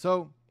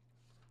 So,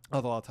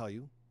 although I'll tell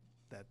you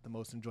that the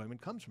most enjoyment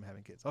comes from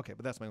having kids. Okay,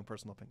 but that's my own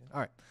personal opinion. All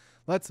right,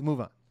 let's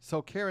move on.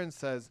 So Karen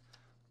says,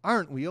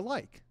 aren't we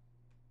alike?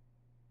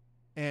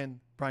 And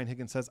Brian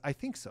Higgins says, I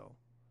think so.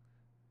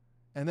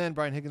 And then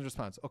Brian Higgins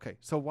responds, okay,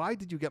 so why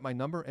did you get my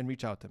number and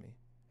reach out to me?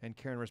 And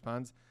Karen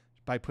responds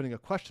by putting a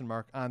question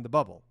mark on the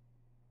bubble.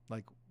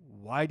 Like,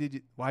 why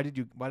did I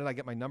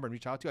get my number and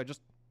reach out to you? I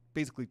just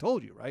basically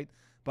told you, right?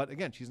 But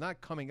again, she's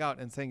not coming out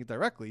and saying it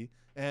directly,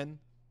 and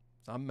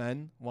some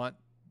men want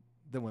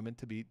the women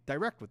to be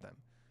direct with them.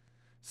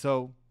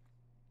 So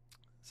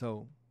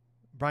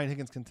Brian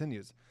Higgins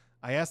continues,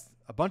 I asked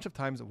a bunch of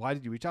times, why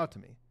did you reach out to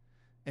me?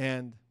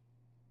 And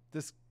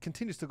this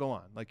continues to go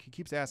on. Like, he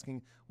keeps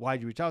asking, why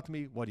did you reach out to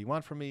me? What do you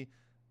want from me?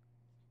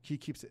 He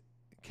keeps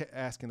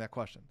asking that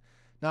question.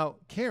 Now,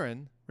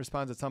 Karen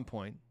responds at some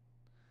point,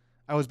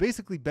 I was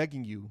basically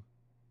begging you,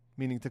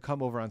 meaning to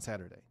come over on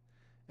Saturday.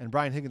 And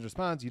Brian Higgins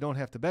responds, you don't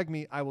have to beg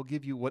me. I will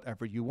give you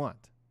whatever you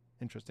want.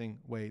 Interesting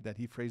way that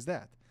he phrased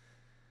that.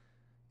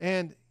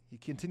 And he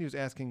continues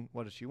asking,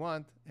 what does she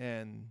want?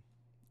 And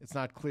it's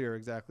not clear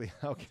exactly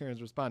how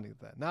Karen's responding to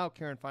that. Now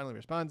Karen finally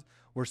responds,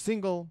 we're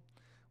single.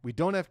 We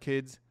don't have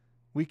kids.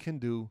 We can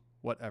do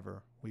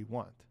whatever we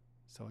want.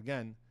 So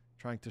again,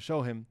 trying to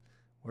show him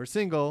we're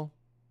single.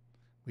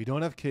 We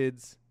don't have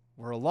kids.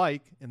 We're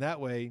alike. In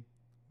that way,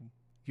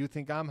 you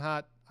think I'm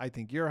hot. I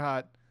think you're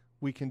hot.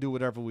 We can do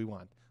whatever we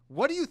want.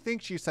 What do you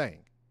think she's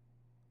saying?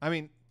 I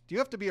mean, do you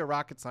have to be a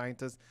rocket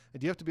scientist? And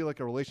do you have to be like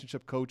a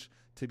relationship coach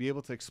to be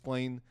able to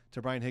explain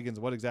to Brian Higgins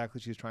what exactly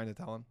she's trying to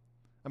tell him?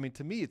 I mean,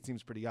 to me, it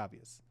seems pretty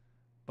obvious,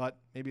 but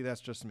maybe that's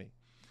just me.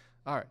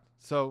 All right.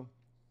 So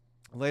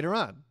later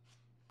on,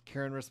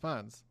 Karen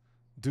responds,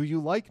 do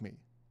you like me?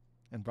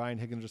 And Brian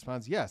Higgins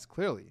responds, yes,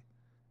 clearly.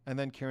 And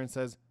then Karen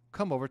says,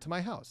 come over to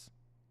my house.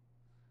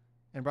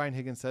 And Brian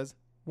Higgins says,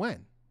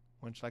 when?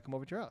 When should I come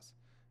over to your house?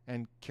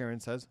 And Karen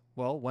says,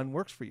 well, when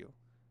works for you?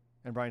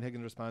 And Brian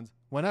Higgins responds,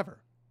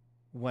 whenever.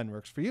 When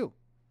works for you?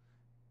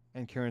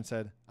 And Karen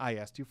said, I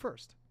asked you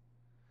first.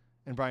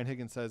 And Brian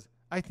Higgins says,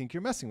 I think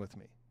you're messing with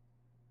me.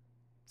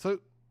 So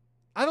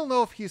I don't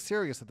know if he's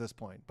serious at this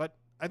point, but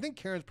I think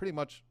Karen's pretty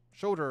much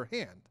showed her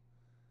hand.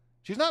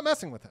 She's not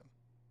messing with him.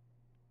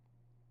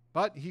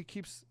 But he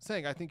keeps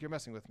saying, I think you're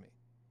messing with me.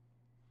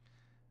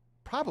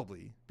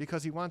 Probably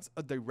because he wants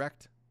a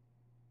direct,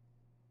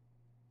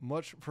 he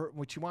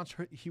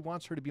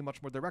wants her to be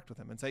much more direct with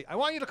him and say, I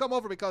want you to come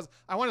over because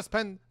I want to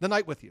spend the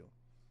night with you.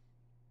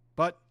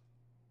 But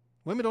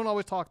women don't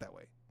always talk that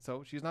way.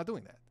 So she's not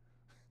doing that.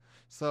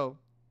 So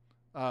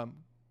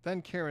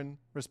then Karen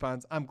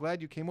responds, I'm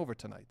glad you came over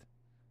tonight.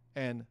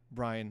 And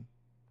Brian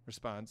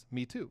responds,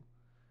 me too.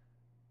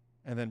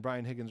 And then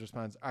Brian Higgins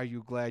responds, are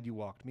you glad you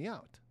walked me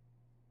out?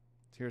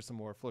 Here's some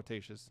more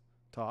flirtatious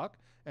talk.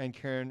 And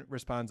Karen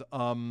responds,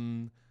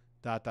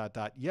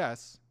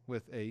 yes,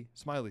 with a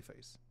smiley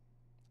face.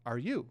 Are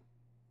you?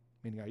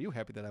 Meaning, are you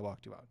happy that I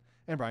walked you out?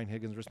 And Brian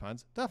Higgins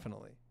responds,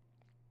 definitely.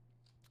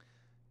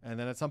 And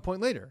then at some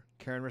point later,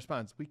 Karen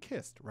responds, we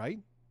kissed, right?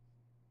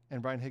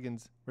 And Brian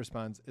Higgins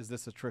responds, is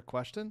this a trick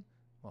question?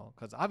 Well,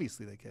 because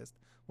obviously they kissed.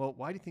 Well,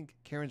 why do you think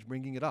Karen's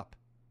bringing it up?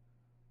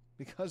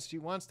 Because she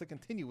wants to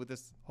continue with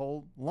this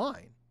whole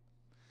line.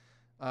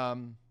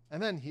 And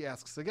then he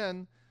asks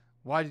again,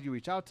 why did you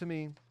reach out to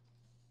me?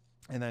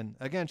 And then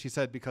again, she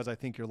said, because I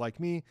think you're like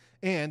me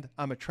and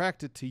I'm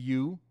attracted to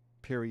you,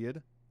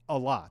 period, a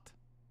lot.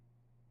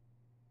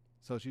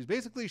 So she's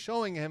basically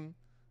showing him,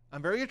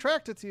 I'm very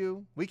attracted to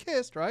you. We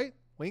kissed, right?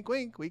 Wink,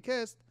 wink, we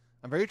kissed.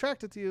 I'm very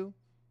attracted to you.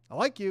 I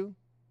like you.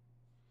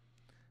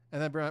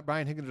 And then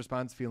Brian Higgins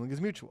responds, feeling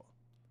is mutual.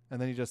 And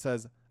then he just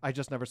says, I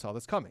just never saw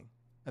this coming.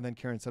 And then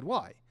Karen said,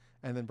 why?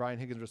 And then Brian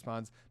Higgins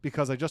responds,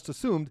 because I just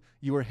assumed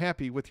you were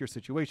happy with your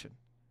situation.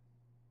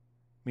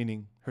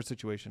 Meaning her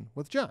situation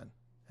with John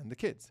and the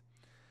kids.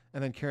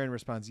 And then Karen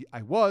responds,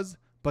 I was,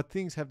 but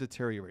things have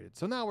deteriorated.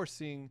 So now we're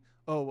seeing,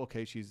 oh,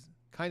 okay, she's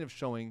kind of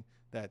showing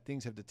that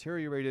things have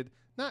deteriorated,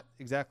 not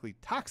exactly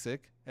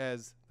toxic,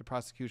 as the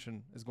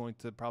prosecution is going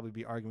to probably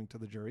be arguing to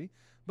the jury,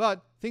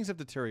 but things have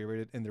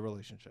deteriorated in their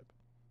relationship.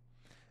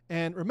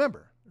 And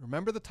remember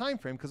the time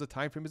frame, because the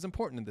time frame is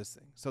important in this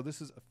thing. So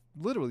this is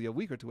literally a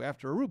week or two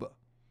after Aruba,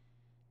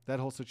 that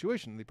whole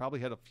situation. They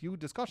probably had a few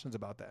discussions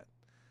about that.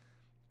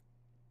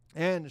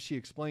 And she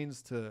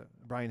explains to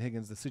Brian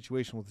Higgins the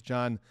situation with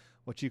John,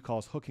 what she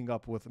calls hooking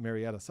up with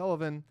Marietta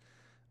Sullivan.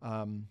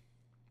 And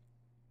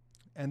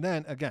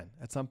then again,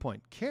 at some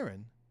point,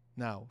 Karen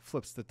now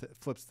flips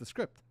the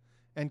script,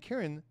 and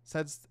Karen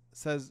says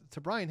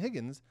to Brian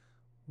Higgins,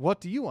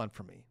 "What do you want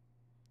from me?"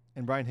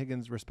 And Brian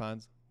Higgins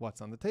responds,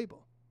 "What's on the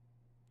table?"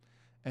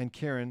 And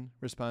Karen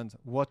responds,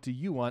 "What do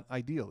you want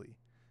ideally?"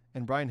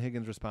 And Brian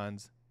Higgins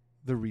responds,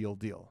 "The real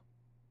deal."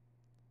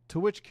 To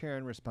which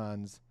Karen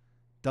responds,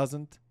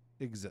 "Doesn't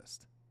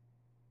exist."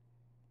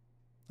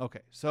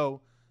 Okay,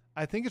 so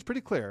I think it's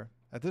pretty clear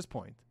at this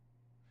point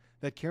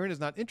that Karen is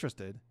not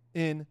interested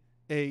in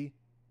a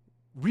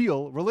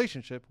real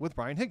relationship with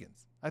Brian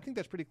Higgins. I think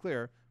that's pretty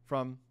clear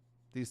from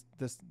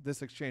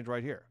this exchange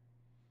right here.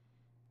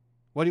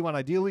 What do you want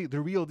ideally? The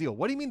real deal.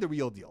 What do you mean the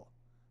real deal?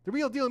 The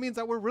real deal means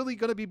that we're really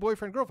going to be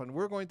boyfriend-girlfriend.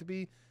 We're going to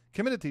be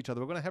committed to each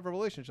other. We're going to have a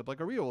relationship, like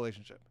a real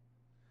relationship.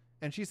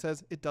 And she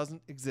says it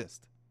doesn't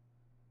exist.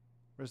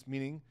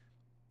 Meaning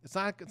it's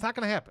not going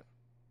to happen.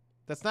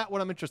 That's not what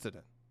I'm interested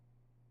in.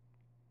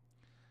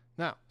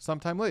 Now,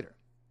 sometime later,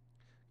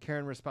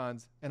 Karen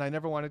responds, "And I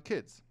never wanted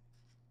kids."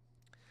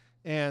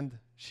 And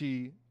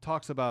she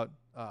talks about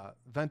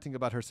venting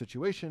about her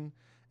situation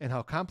and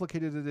how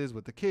complicated it is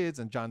with the kids,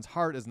 and John's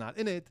heart is not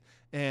in it,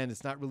 and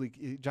it's not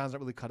really, John's not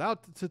really cut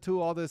out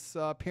to all this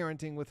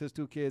parenting with his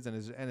two kids,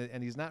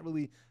 and he's not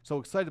really so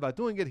excited about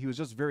doing it. He was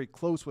just very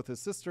close with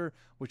his sister,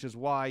 which is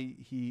why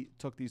he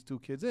took these two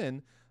kids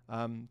in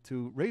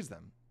to raise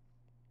them.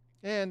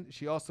 And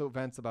she also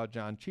vents about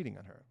John cheating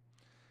on her.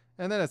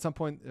 And then at some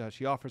point,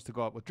 she offers to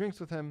go out with drinks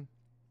with him,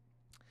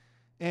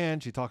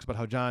 and she talks about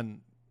how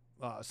John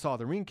saw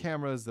the Ring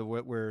cameras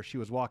where she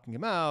was walking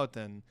him out,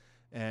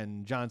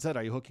 and John said,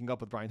 "Are you hooking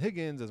up with Brian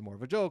Higgins?" as more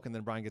of a joke, and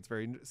then Brian gets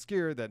very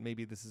scared that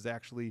maybe this is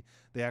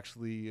they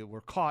actually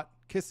were caught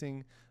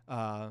kissing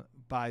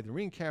by the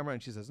Ring camera,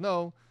 and she says,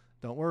 "No,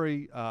 don't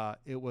worry.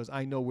 It was,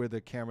 I know where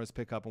the cameras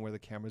pick up and where the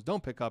cameras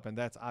don't pick up," and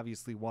that's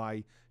obviously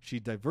why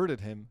she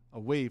diverted him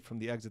away from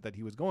the exit that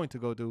he was going to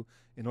go to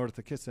in order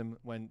to kiss him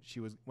when he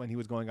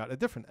was going out a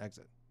different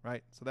exit,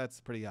 right? So that's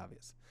pretty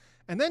obvious.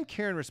 And then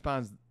Karen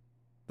responds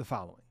the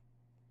following.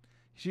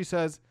 She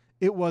says,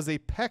 "It was a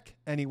peck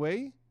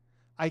anyway.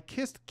 I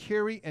kissed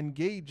Carrie and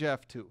gay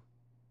Jeff too."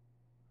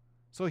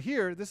 So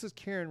here, this is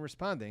Karen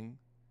responding,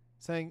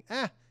 saying,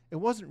 it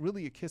wasn't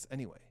really a kiss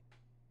anyway.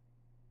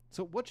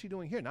 So what's she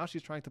doing here? Now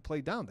she's trying to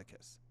play down the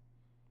kiss.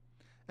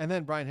 And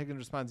then Brian Higgins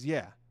responds,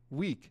 "Yeah,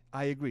 weak.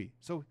 I agree."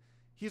 So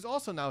he's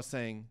also now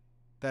saying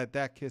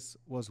that kiss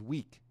was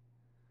weak.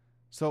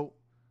 So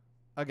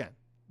again,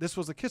 this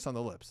was a kiss on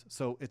the lips.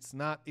 So it's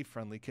not a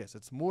friendly kiss.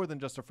 It's more than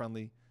just a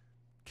friendly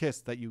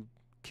kiss that you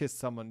kiss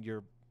someone,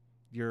 your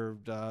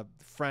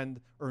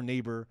friend or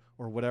neighbor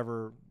or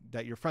whatever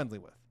that you're friendly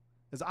with.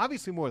 It's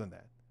obviously more than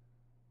that.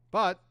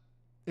 But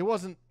it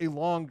wasn't a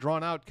long,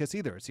 drawn-out kiss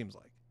either, it seems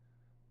like.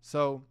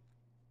 So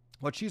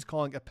what she's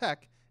calling a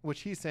peck,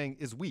 which he's saying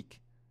is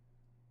weak.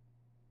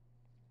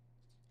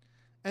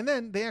 And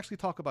then they actually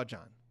talk about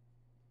John.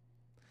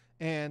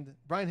 And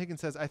Brian Higgins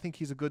says, "I think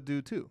he's a good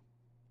dude too."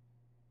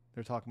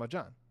 They're talking about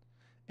John.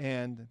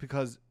 And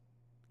because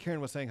Karen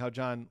was saying how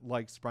John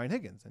likes Brian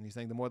Higgins, and he's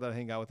saying the more that I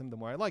hang out with him, the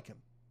more I like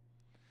him.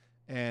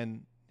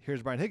 And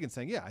here's Brian Higgins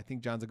saying, "Yeah, I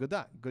think John's a good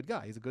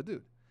guy. He's a good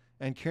dude."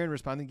 And Karen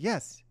responding,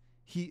 "Yes,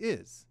 he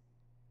is."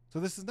 So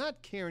this is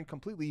not Karen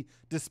completely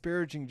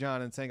disparaging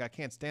John and saying, I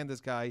can't stand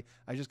this guy.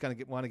 I just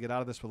want to get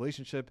out of this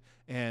relationship,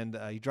 and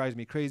he drives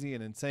me crazy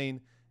and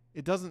insane.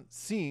 It doesn't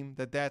seem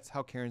that that's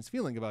how Karen's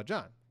feeling about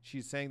John.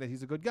 She's saying that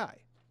he's a good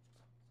guy.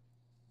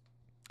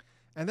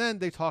 And then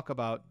they talk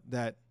about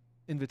that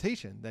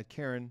invitation that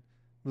Karen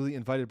really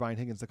invited Brian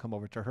Higgins to come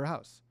over to her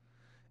house.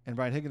 And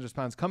Brian Higgins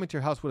responds, coming to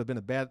your house would have been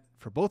a bad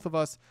for both of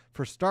us.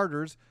 For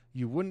starters,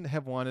 you wouldn't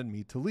have wanted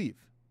me to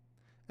leave.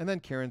 And then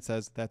Karen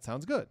says, that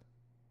sounds good.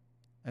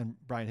 And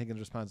Brian Higgins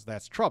responds,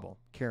 that's trouble.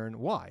 Karen,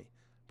 why?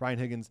 Brian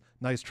Higgins,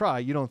 nice try.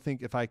 You don't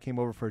think if I came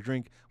over for a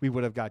drink, we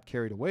would have got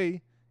carried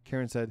away?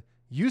 Karen said,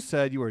 you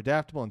said you were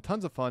adaptable and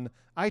tons of fun.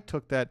 I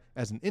took that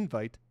as an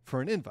invite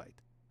for an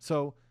invite.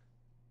 So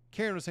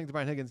Karen was saying to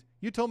Brian Higgins,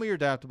 you told me you're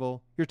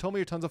adaptable. You told me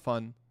you're tons of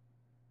fun.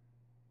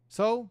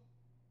 So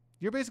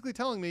you're basically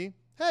telling me,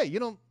 hey, you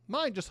don't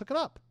mind just hooking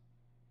up.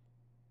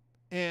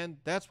 And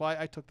that's why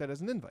I took that as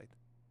an invite.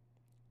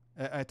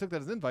 I took that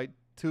as an invite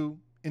to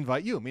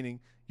invite you, meaning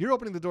you're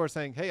opening the door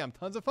saying, hey, I'm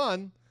tons of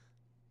fun.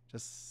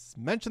 Just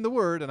mention the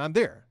word and I'm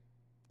there.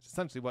 It's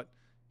essentially what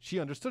she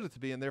understood it to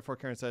be. And therefore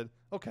Karen said,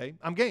 okay,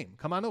 I'm game.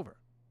 Come on over.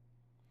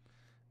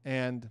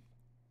 And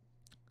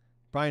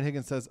Brian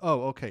Higgins says,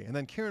 oh, okay. And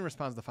then Karen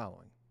responds the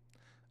following.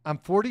 I'm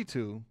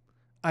 42.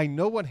 I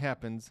know what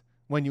happens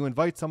when you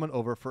invite someone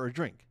over for a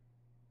drink.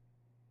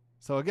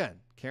 So again,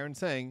 Karen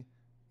saying,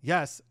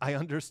 yes, I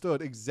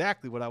understood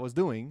exactly what I was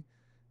doing,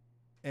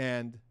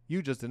 and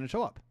you just didn't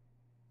show up.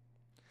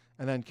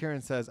 And then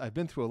Karen says, I've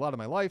been through a lot of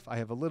my life. I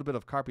have a little bit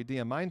of carpe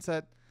diem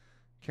mindset.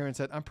 Karen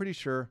said, I'm pretty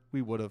sure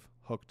we would have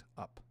hooked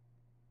up.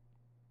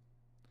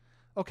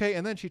 Okay,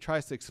 and then she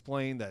tries to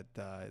explain that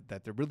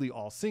they're really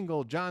all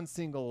single. John's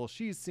single,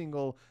 she's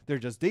single. They're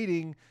just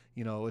dating.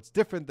 You know, it's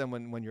different than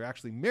when you're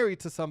actually married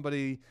to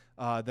somebody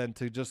than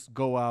to just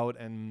go out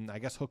and, I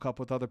guess, hook up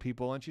with other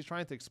people. And she's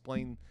trying to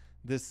explain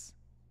this,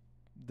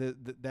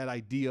 that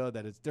idea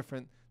that it's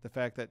different, the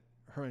fact that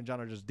her and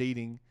John are just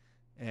dating,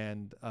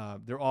 and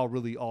they're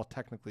all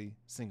technically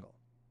single.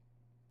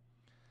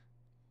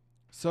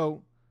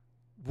 So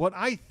what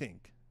I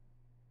think,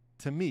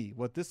 to me,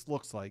 what this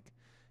looks like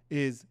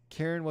is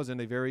Karen was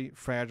in a very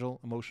fragile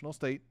emotional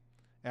state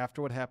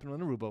after what happened in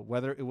Aruba,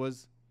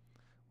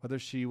 whether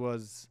she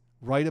was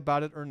right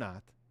about it or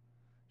not.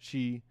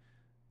 She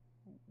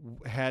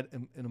had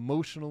an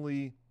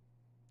emotionally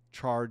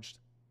charged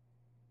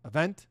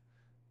event,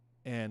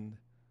 and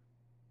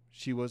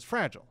she was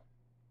fragile.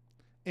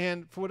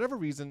 And for whatever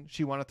reason,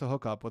 she wanted to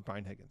hook up with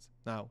Brian Higgins.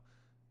 Now,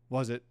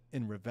 was it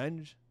in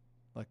revenge?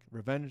 Like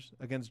revenge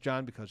against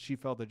John because she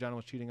felt that John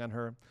was cheating on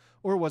her?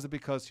 Or was it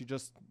because she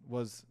just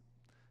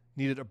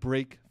needed a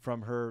break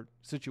from her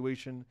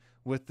situation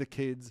with the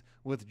kids,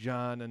 with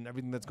John, and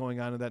everything that's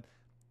going on in that?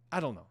 I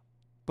don't know.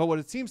 But what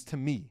it seems to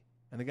me,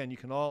 and again,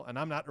 and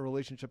I'm not a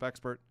relationship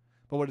expert,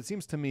 but what it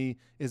seems to me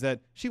is that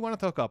she wanted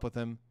to hook up with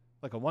him,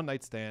 like a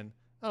one-night stand,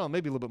 I don't know,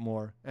 maybe a little bit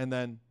more, and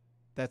then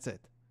that's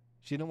it.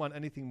 She didn't want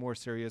anything more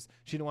serious.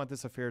 She didn't want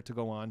this affair to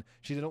go on.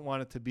 She didn't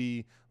want it to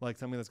be like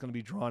something that's going to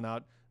be drawn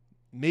out.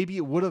 Maybe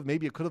it would have,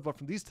 maybe it could have, but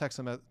from these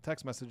text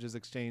messages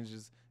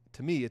exchanges,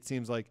 to me, it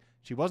seems like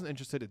she wasn't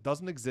interested. It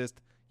doesn't exist.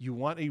 You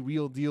want a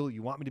real deal.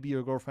 You want me to be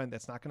your girlfriend.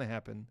 That's not going to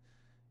happen.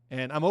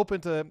 And I'm open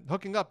to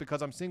hooking up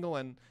because I'm single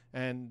and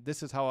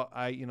this is how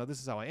I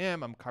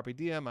am. I'm carpe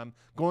diem. I'm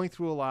going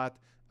through a lot.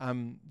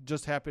 I'm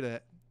just happy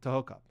to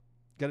hook up,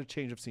 get a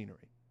change of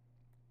scenery.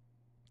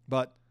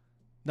 But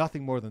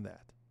nothing more than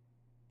that.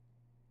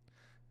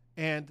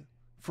 And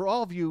for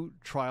all of you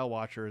trial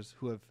watchers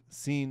who have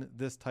seen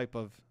these type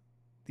of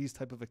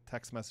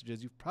text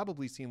messages, you've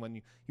probably seen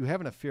when you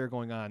have an affair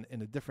going on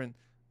in a different,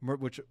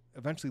 which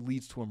eventually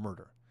leads to a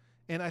murder.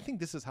 And I think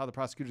this is how the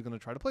prosecutor is going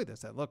to try to play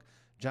this. That look,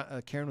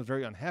 Karen was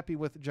very unhappy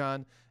with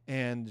John,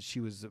 and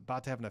she was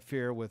about to have an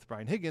affair with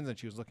Brian Higgins, and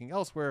she was looking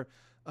elsewhere.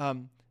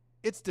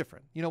 It's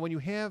different, when you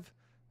have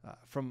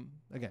from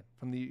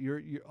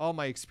all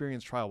my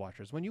experienced trial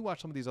watchers. When you watch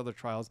some of these other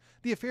trials,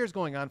 the affair is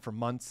going on for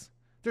months.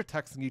 They're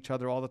texting each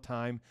other all the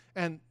time,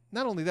 and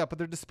not only that, but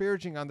they're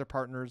disparaging on their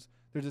partners.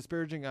 They're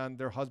disparaging on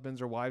their husbands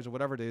or wives or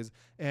whatever it is,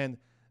 and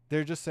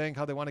they're just saying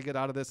how they want to get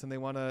out of this and they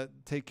want to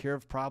take care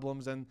of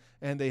problems, and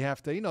they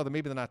have to,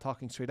 maybe they're not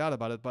talking straight out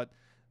about it, but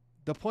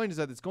the point is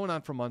that it's going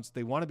on for months.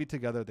 They want to be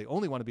together. They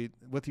only want to be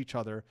with each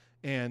other,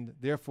 and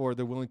therefore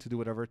they're willing to do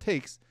whatever it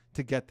takes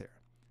to get there.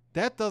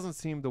 That doesn't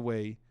seem the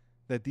way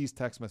that these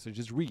text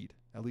messages read,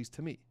 at least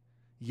to me.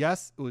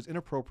 Yes, it was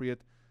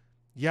inappropriate.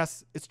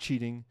 Yes, it's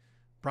cheating.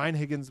 Brian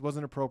Higgins was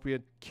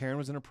inappropriate. Karen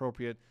was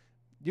inappropriate.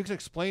 You can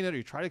explain it or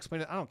you try to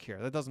explain it. I don't care.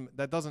 That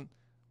doesn't.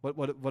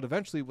 What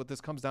eventually what this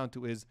comes down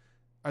to is,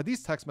 are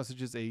these text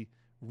messages a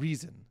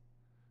reason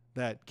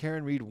that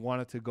Karen Reed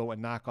wanted to go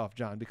and knock off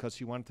John because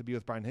she wanted to be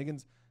with Brian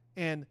Higgins?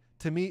 And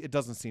to me, it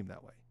doesn't seem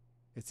that way.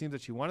 It seems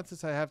that she wanted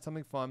to have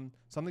something fun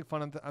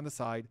on the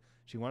side.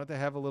 She wanted to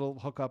have a little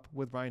hookup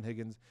with Brian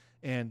Higgins,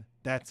 and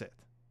that's it.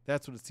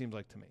 That's what it seems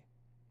like to me.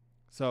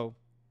 So,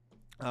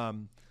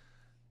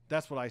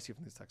 that's what I see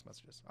from these text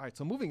messages. All right,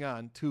 so moving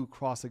on to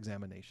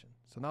cross-examination.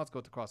 So now let's go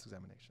to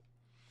cross-examination.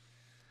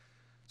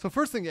 So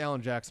first thing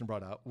Alan Jackson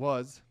brought out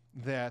was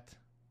that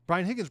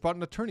Brian Higgins brought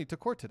an attorney to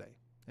court today.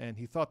 And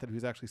he thought that he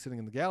was actually sitting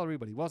in the gallery,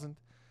 but he wasn't.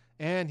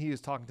 And he was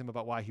talking to him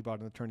about why he brought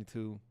an attorney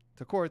to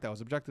court. That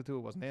was objected to. It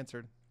wasn't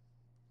answered.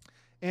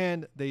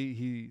 And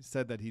he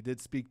said that he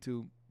did speak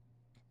to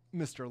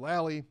Mr.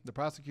 Lally, the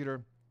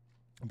prosecutor.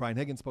 Brian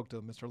Higgins spoke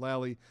to Mr.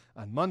 Lally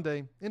on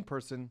Monday in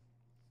person.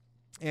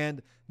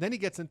 And then he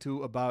gets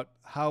into about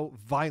how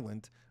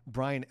violent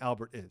Brian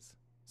Albert is.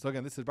 So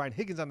again, this is Brian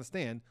Higgins on the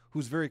stand,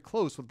 who's very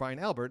close with Brian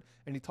Albert,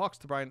 and he talks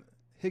to Brian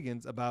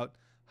Higgins about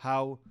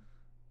how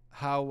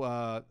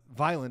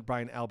violent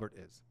Brian Albert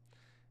is.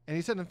 And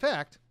he said, in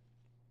fact,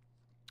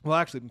 well,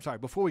 actually, I'm sorry,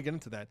 before we get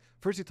into that,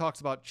 first he talks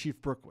about Chief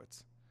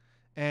Berkowitz.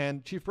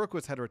 And Chief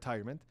Berkowitz had a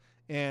retirement,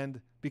 and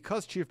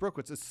because Chief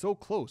Berkowitz is so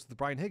close to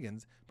Brian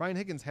Higgins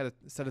had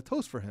set a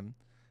toast for him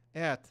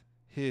at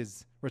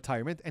his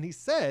retirement, and he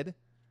said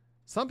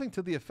something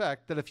to the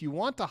effect that if you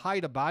want to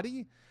hide a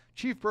body,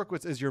 Chief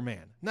Berkowitz is your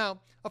man.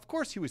 Now, of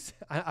course, he was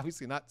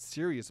obviously not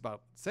serious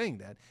about saying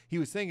that. He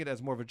was saying it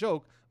as more of a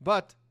joke,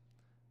 but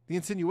the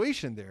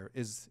insinuation there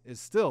is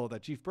still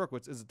that Chief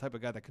Berkowitz is the type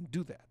of guy that can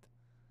do that.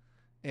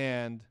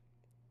 And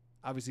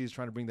obviously he's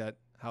trying to bring that,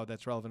 how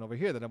that's relevant over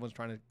here, that everyone's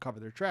trying to cover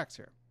their tracks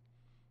here.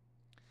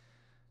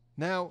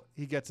 Now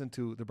he gets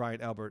into the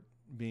Brian Albert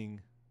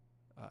being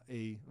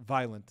a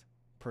violent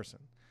person.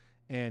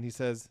 And he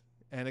says,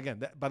 and again,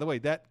 that, by the way,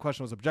 that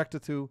question was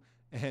objected to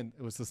and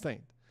it was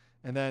sustained.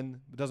 And then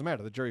it doesn't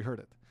matter, the jury heard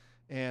it.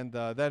 And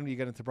then you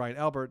get into Brian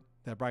Albert,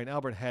 that Brian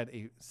Albert had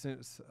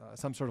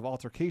some sort of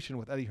altercation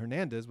with Eddie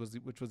Hernandez,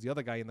 which was the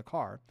other guy in the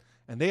car,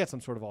 and they had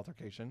some sort of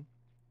altercation.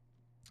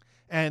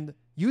 And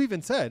you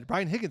even said,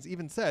 Brian Higgins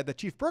even said that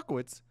Chief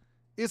Berkowitz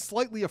is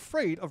slightly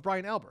afraid of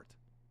Brian Albert.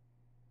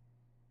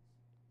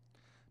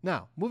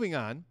 Now, moving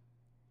on,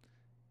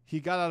 he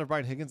got out of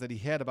Brian Higgins that he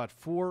had about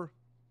 4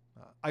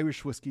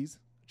 Irish whiskeys,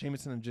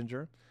 Jameson and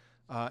ginger,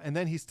 and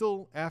then he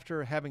still,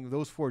 after having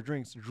those 4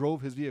 drinks,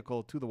 drove his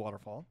vehicle to the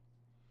waterfall.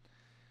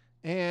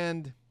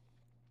 And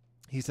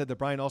he said that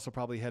Brian also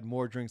probably had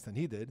more drinks than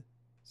he did.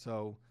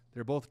 So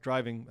they're both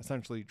driving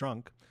essentially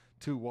drunk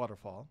to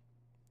Waterfall.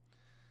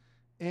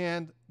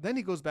 And then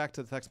he goes back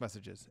to the text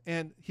messages.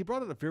 And he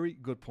brought out a very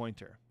good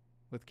pointer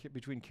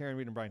between Karen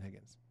Reed and Brian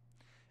Higgins.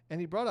 And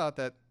he brought out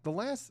that the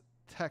last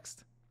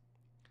text,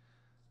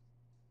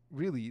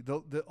 really,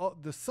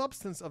 the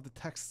substance of the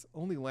text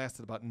only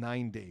lasted about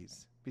 9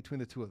 days between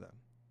the two of them.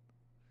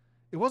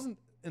 It wasn't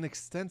an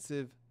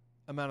extensive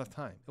amount of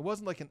time. It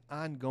wasn't like an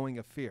ongoing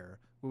affair,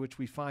 which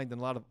we find in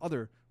a lot of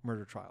other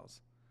murder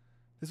trials.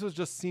 This was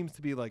just seems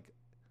to be like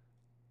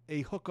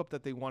a hookup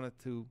that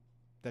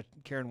that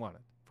Karen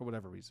wanted for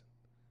whatever reason.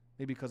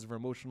 Maybe because of her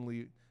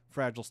emotionally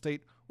fragile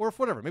state, or for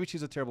whatever. Maybe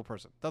she's a terrible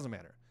person. Doesn't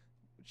matter.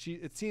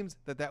 It seems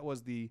that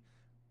was the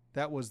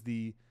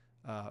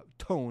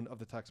tone of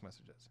the text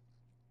messages.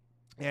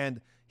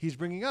 And he's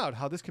bringing out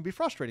how this can be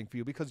frustrating for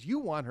you because you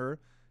want her,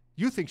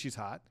 you think she's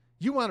hot,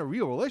 you want a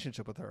real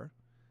relationship with her,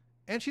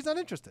 and she's not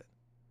interested.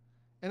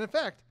 And in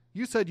fact,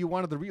 you said you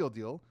wanted the real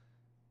deal,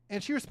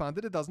 and she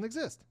responded, it doesn't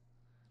exist.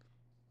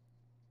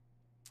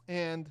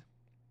 And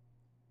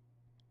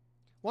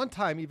one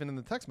time, even in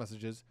the text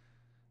messages,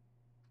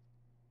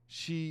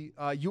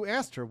 you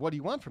asked her, what do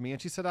you want from me?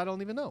 And she said, I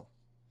don't even know.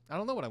 I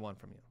don't know what I want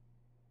from you.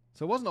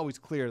 So it wasn't always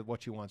clear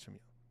what she wants from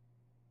you.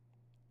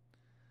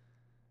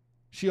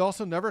 She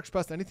also never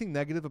expressed anything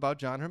negative about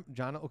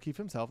John O'Keefe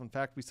himself. In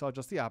fact, we saw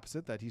just the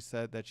opposite, that she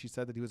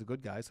said that he was a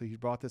good guy. So he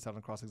brought this out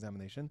on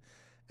cross-examination.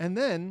 And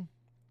then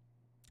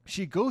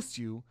she ghosts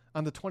you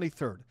on the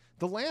 23rd.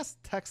 The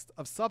last text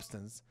of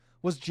substance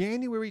was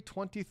January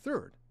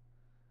 23rd.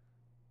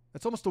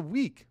 That's almost a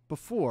week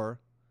before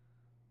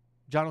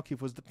John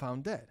O'Keefe was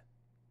found dead.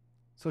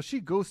 So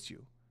she ghosts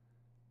you.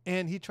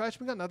 And he tries to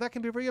bring out. Now that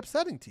can be very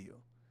upsetting to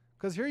you.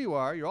 Because here you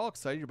are, you're all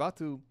excited, you're about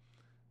to,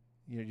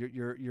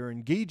 you're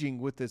engaging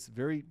with this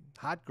very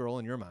hot girl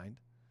in your mind.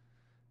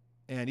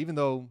 And even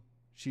though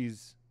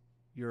she's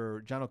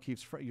John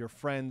O'Keefe's your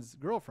friend's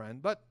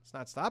girlfriend, but it's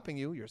not stopping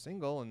you. You're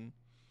single and,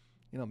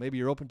 maybe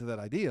you're open to that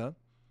idea.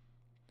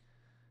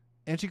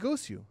 And she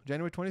ghosts you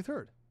January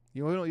 23rd.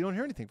 You don't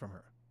hear anything from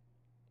her.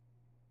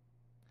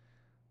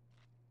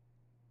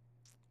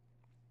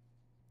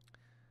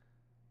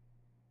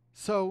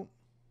 So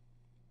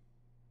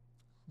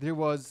there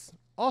was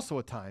also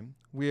a time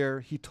where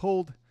he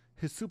told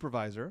his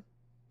supervisor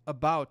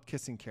about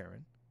kissing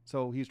Karen.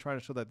 So he's trying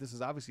to show that this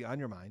is obviously on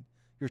your mind.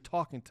 You're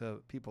talking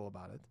to people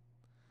about it.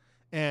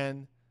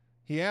 And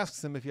he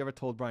asks him if he ever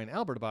told Brian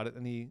Albert about it.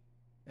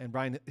 And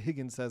Brian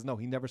Higgins says, no,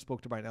 he never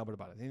spoke to Brian Albert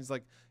about it. And he's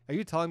like, are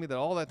you telling me that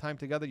all that time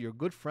together, your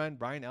good friend,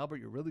 Brian Albert,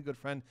 your really good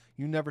friend,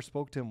 you never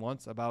spoke to him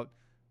once about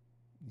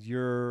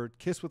your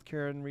kiss with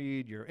Karen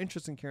Reed, your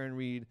interest in Karen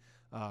Reed,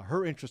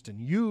 her interest in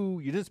you?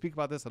 You didn't speak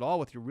about this at all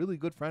with your really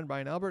good friend,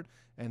 Brian Albert?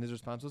 And his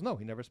response was, no,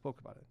 he never spoke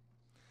about it.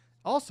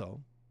 Also,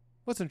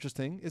 what's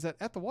interesting is that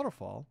at the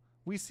waterfall,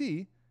 we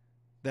see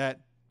that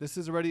this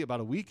is already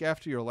about a week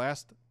after your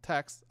last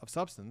text of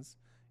substance.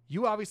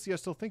 You obviously are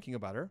still thinking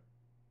about her.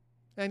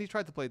 And he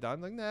tried to play it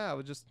down like, nah, I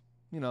was just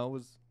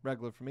was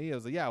regular for me. I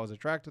was like, yeah, I was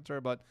attracted to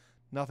her, but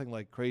nothing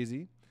like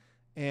crazy.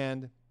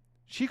 And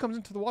she comes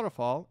into the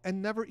waterfall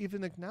and never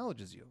even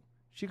acknowledges you.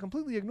 She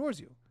completely ignores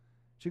you.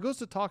 She goes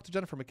to talk to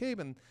Jennifer McCabe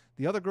and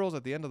the other girls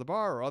at the end of the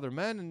bar or other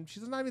men, and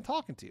she's not even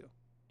talking to you.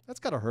 That's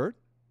got to hurt.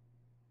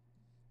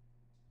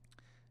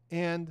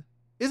 And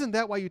isn't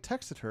that why you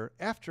texted her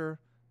after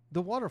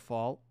the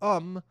waterfall?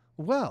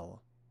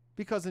 Well,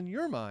 because in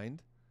your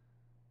mind,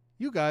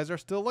 you guys are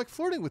still like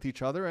flirting with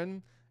each other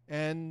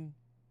and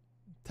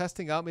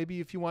testing out maybe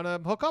if you want to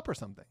hook up or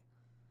something.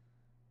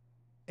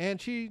 And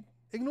she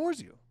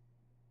ignores you.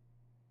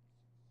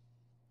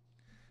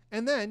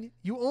 And then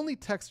you only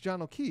text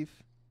John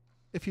O'Keefe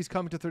if he's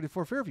coming to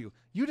 34 Fairview.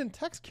 You didn't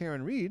text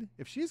Karen Reed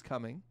if she's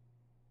coming.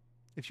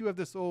 If you have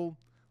this old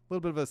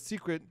little bit of a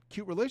secret,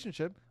 cute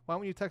relationship, why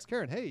don't you text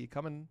Karen, hey, you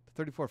coming to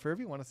 34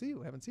 Fairview? Want to see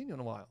you. I haven't seen you in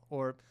a while.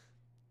 Or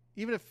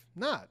even if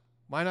not,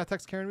 why not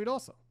text Karen Reed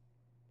also?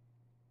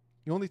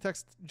 You only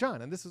text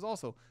John. And this is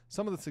also,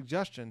 some of the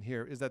suggestion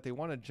here is that they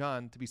wanted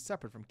John to be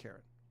separate from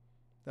Karen.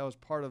 That was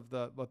part of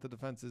what the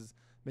defense is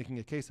making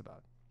a case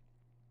about.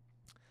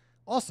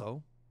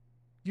 Also,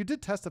 you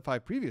did testify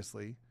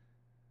previously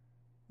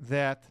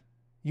that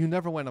you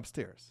never went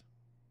upstairs.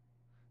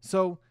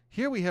 So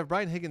here we have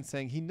Brian Higgins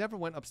saying he never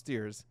went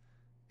upstairs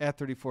at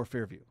 34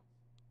 Fairview.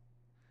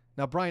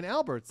 Now, Brian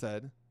Albert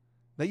said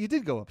that you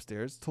did go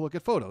upstairs to look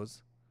at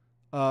photos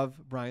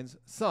of Brian's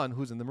son,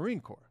 who's in the Marine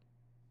Corps.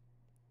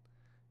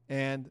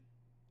 And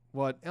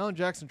what Alan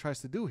Jackson tries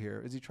to do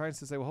here is he tries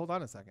to say, well, hold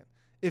on a second.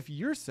 If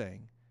you're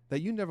saying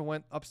that you never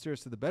went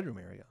upstairs to the bedroom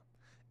area,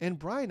 and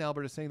Brian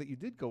Albert is saying that you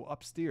did go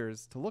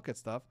upstairs to look at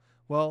stuff,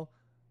 well,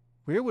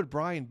 where would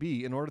Brian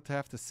be in order to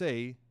have to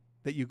say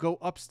that you go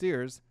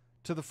upstairs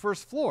to the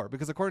first floor?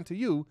 Because according to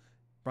you,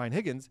 Brian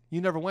Higgins,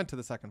 you never went to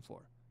the second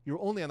floor. You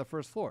were only on the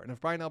first floor. And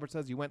if Brian Albert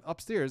says you went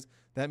upstairs,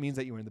 that means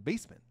that you were in the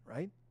basement,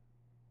 right?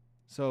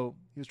 So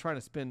he was trying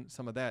to spin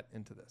some of that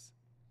into this.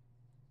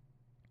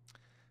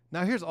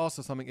 Now here's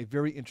also a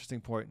very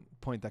interesting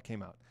point that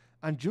came out.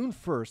 On June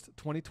 1st,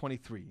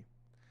 2023,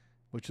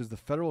 which is the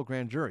federal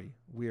grand jury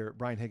where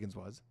Brian Higgins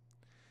was,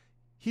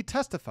 he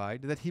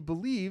testified that he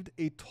believed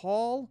a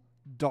tall,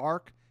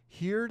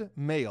 dark-haired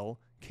male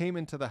came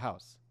into the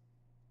house.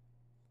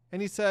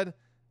 And he said,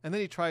 and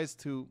then he tries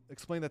to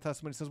explain that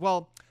testimony. He says,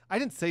 well, I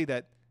didn't say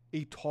that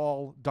a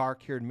tall,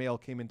 dark-haired male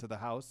came into the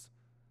house.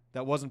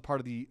 That wasn't part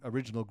of the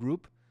original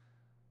group.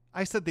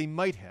 I said they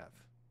might have.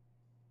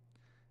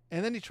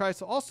 And then he tries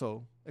to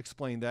also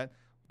explain that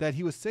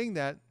he was saying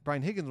that,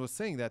 Brian Higgins was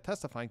saying that,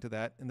 testifying to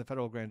that in the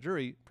federal grand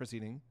jury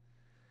proceeding,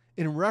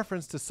 in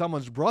reference to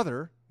someone's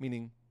brother,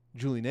 meaning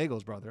Julie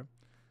Nagel's brother,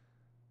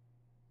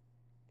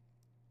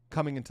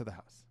 coming into the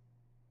house,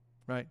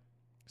 right?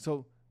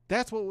 So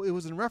that's what it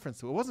was in reference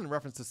to. It wasn't in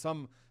reference to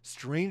some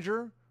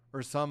stranger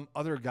or some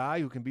other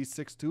guy who can be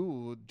 6'2",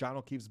 who John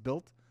O'Keefe's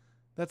built.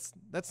 That's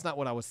not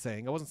what I was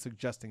saying. I wasn't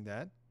suggesting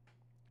that.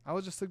 I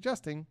was just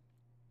suggesting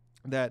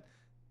that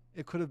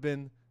it could have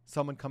been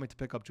someone coming to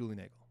pick up Julie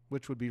Nagel,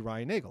 which would be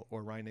Ryan Nagel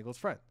or Ryan Nagel's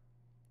friend,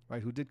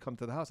 right, who did come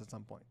to the house at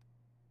some point.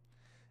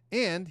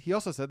 And he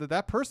also said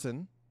that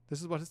person,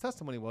 this is what his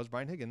testimony was,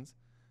 Brian Higgins,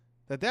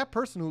 that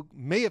person who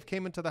may have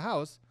came into the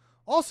house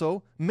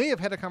also may have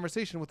had a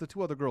conversation with the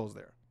two other girls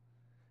there,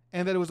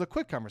 and that it was a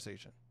quick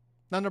conversation.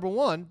 Now, number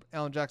one,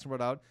 Alan Jackson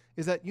brought out,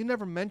 is that you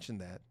never mentioned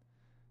that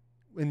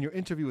in your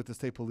interview with the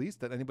state police,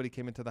 that anybody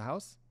came into the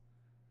house.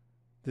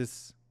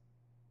 This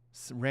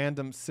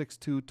random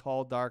 6'2",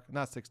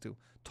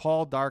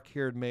 tall,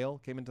 dark-haired male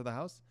came into the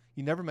house.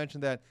 You never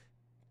mentioned that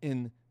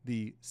in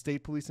the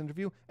state police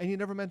interview, and you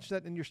never mentioned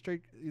that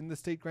in the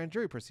state grand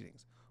jury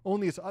proceedings.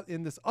 Only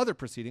in this other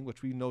proceeding,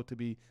 which we know to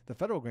be the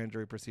federal grand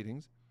jury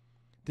proceedings,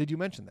 did you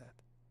mention that.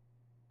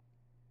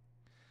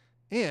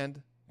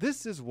 And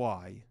this is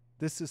why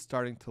this is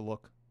starting to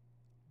look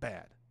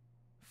bad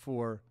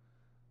for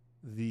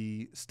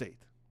the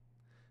state.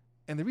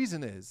 And the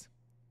reason is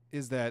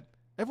that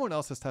everyone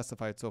else has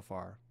testified so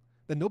far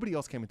that nobody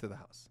else came into the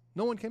house.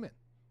 No one came in,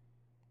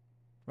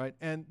 right?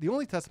 And the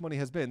only testimony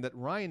has been that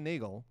Ryan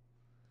Nagel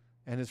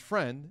and his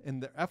friend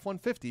in the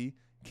F-150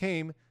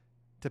 came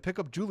to pick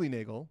up Julie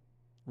Nagel,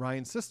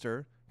 Ryan's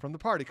sister, from the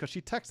party because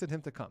she texted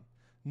him to come.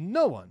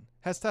 No one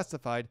has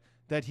testified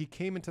that he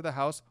came into the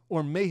house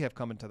or may have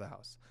come into the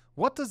house.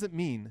 What does it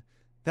mean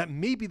that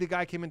maybe the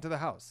guy came into the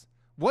house?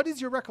 What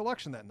is your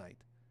recollection that night?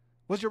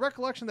 Was your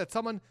recollection that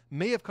someone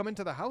may have come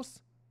into the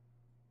house?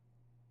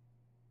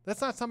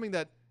 That's not something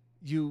that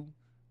you're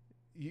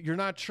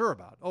not sure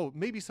about. Oh,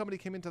 maybe somebody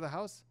came into the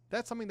house.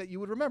 That's something that you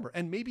would remember.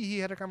 And maybe he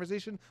had a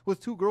conversation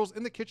with two girls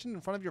in the kitchen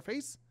in front of your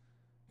face.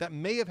 That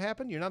may have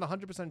happened. You're not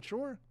 100%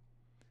 sure.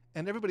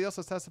 And everybody else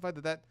has testified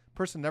that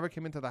person never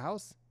came into the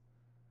house.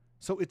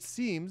 So it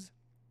seems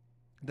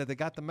that they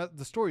got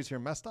the stories here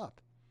messed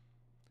up.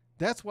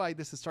 That's why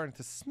this is starting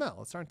to smell.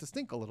 It's starting to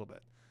stink a little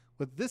bit.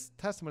 With this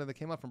testimony that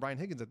came up from Brian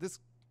Higgins, that this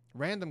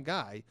random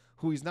guy,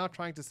 who he's now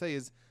trying to say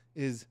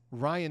is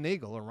Ryan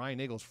Nagel or Ryan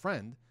Nagel's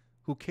friend,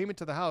 who came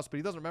into the house, but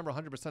he doesn't remember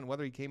 100%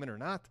 whether he came in or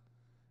not.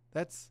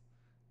 It's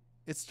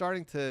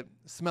starting to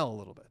smell a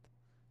little bit.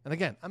 And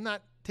again, I'm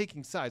not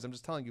taking sides. I'm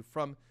just telling you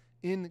from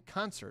in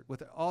concert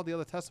with all the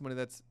other testimony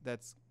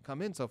that's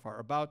come in so far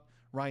about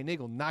Ryan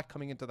Nagel not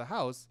coming into the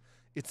house.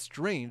 It's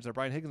strange that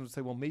Brian Higgins would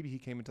say, well, maybe he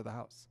came into the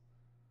house.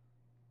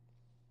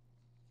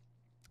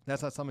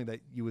 That's not something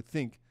that you would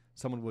think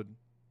someone would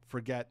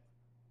forget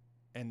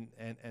and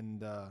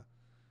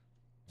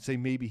say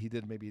maybe he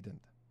did, maybe he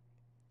didn't.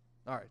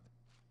 All right.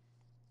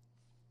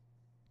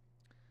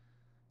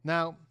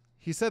 Now,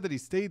 he said that he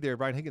stayed there.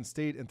 Brian Higgins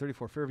stayed in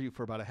 34 Fairview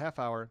for about a half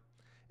hour,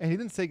 and he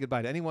didn't say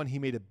goodbye to anyone. He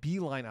made a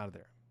beeline out of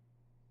there.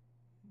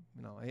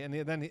 You know, and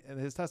then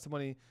his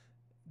testimony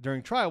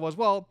during trial was,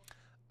 well,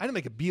 I didn't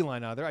make a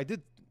beeline out of there. I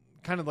did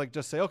kind of like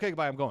just say, okay,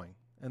 goodbye, I'm going.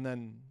 And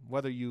then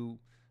whether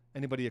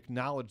anybody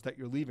acknowledged that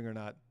you're leaving or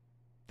not,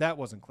 that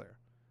wasn't clear.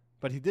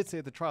 But he did say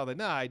at the trial that,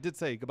 I did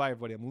say goodbye,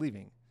 everybody, I'm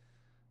leaving.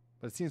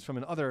 But it seems from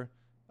another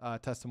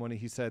testimony,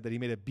 he said that he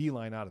made a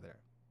beeline out of there,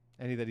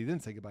 and that he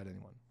didn't say goodbye to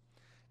anyone.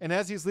 And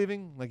as he's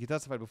leaving, like he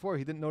testified before,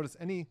 he didn't notice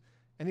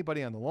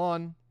anybody on the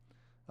lawn,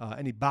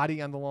 any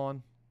body on the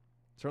lawn,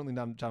 certainly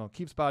not John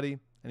O'Keefe's body.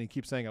 And he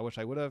keeps saying, I wish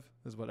I would have.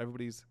 This is what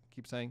everybody's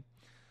keeps saying.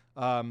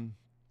 Or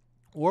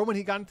when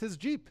he got into his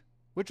Jeep,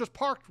 which was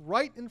parked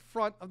right in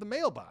front of the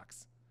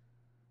mailbox.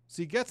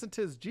 So he gets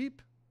into his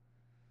Jeep,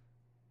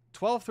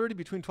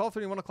 between 12:30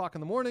 and 1 o'clock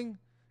in the morning.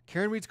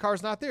 Karen Reed's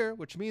car's not there,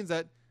 which means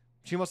that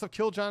she must have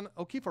killed John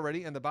O'Keefe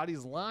already, and the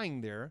body's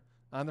lying there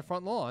on the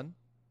front lawn.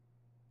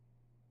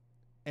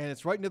 And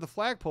it's right near the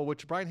flagpole,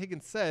 which Brian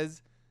Higgins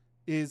says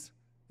is,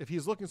 if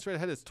he's looking straight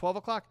ahead, it's 12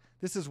 o'clock.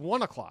 This is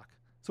 1 o'clock.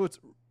 So it's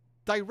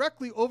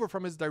directly over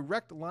from his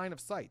direct line of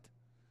sight.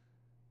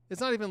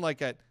 It's not even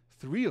like at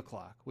 3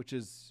 o'clock, which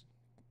is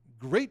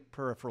great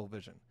peripheral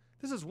vision.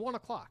 This is 1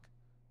 o'clock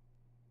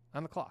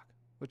on the clock,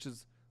 which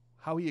is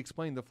how he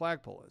explained the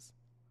flagpole is.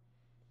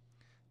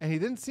 And he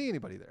didn't see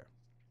anybody there.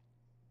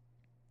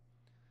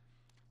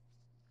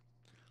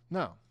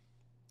 Now,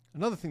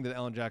 another thing that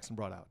Alan Jackson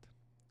brought out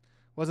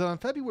was that on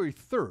February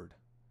 3rd,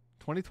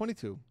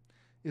 2022,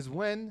 is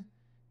when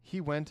he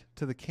went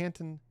to the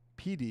Canton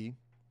PD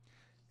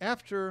in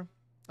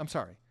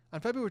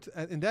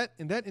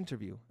that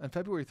interview on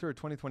February 3rd,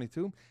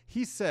 2022,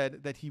 he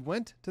said that he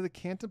went to the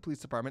Canton Police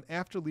Department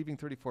after leaving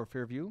 34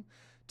 Fairview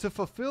to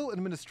fulfill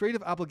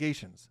administrative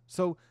obligations.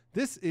 So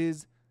this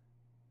is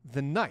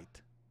the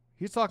night.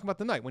 He's talking about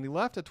the night. When he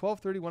left at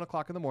 12:30, 1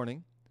 o'clock in the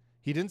morning,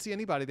 he didn't see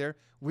anybody there.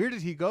 Where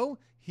did he go?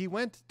 He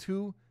went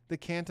to the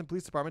Canton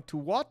Police Department to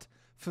what?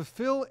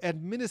 Fulfill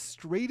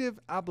administrative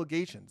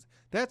obligations.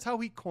 That's how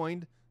he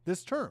coined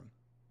this term.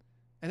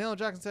 And Alan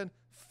Jackson said,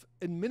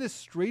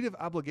 administrative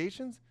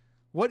obligations?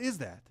 What is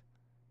that?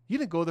 You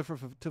didn't go there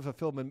to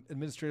fulfill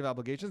administrative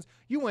obligations.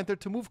 You went there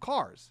to move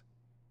cars.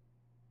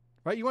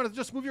 Right? You wanted to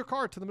just move your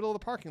car to the middle of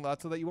the parking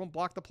lot so that you won't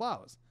block the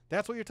plows.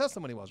 That's what your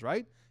testimony was,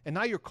 right? And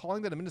now you're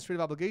calling that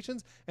administrative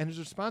obligations? And his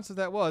response to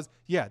that was,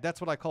 yeah, that's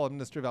what I call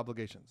administrative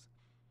obligations.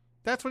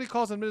 That's what he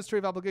calls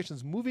administrative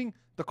obligations, moving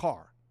the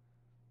car.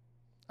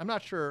 I'm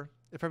not sure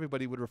if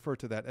everybody would refer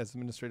to that as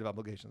administrative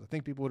obligations. I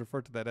think people would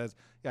refer to that as,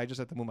 yeah, I just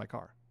have to move my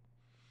car.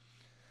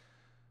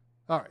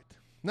 All right.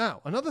 Now,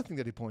 another thing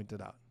that he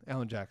pointed out,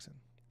 Alan Jackson,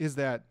 is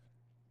that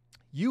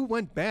you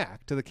went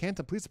back to the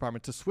Canton Police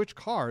Department to switch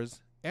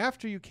cars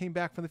after you came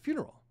back from the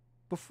funeral,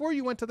 before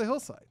you went to the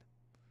hillside.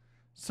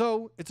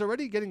 So it's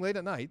already getting late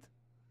at night.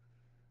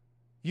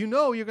 You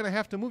know you're going to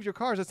have to move your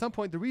cars at some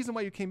point. The reason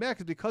why you came back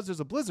is because there's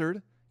a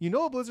blizzard. You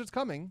know a blizzard's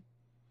coming.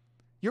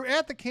 You're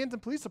at the Canton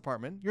Police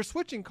Department. You're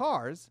switching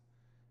cars.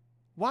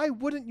 Why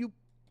wouldn't you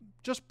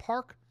just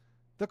park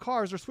the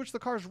cars or switch the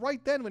cars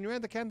right then when you're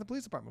at the Canton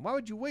Police Department? Why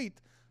would you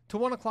wait till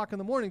 1 o'clock in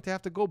the morning to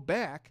have to go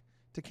back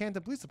to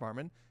Canton Police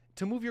Department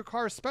to move your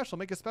car special,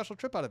 make a special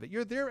trip out of it?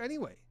 You're there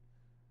anyway.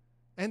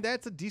 And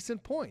that's a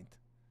decent point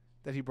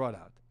that he brought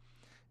out.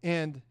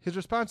 And his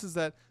response is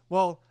that,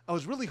 well, I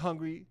was really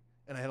hungry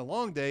and I had a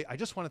long day. I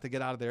just wanted to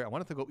get out of there. I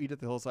wanted to go eat at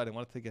the hillside. I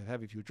wanted to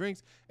have a few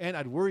drinks, and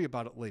I'd worry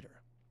about it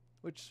later,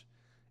 which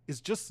is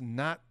just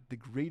not the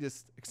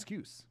greatest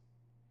excuse.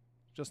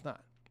 Just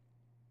not.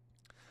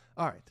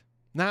 All right.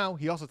 Now,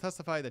 he also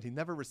testified that he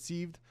never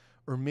received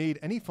or made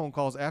any phone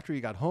calls after he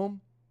got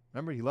home.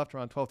 Remember, he left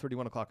around 12:30,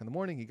 1 o'clock in the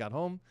morning. He got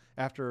home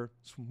after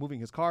moving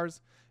his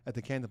cars at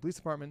the Canton Police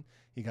Department.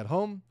 He got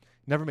home,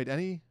 never made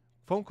any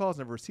phone calls,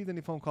 never received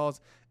any phone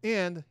calls.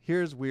 And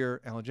here's where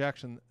Alan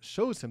Jackson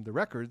shows him the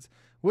records,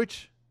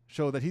 which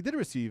show that he did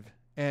receive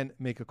and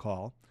make a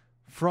call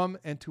from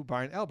and to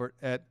Brian Albert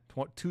at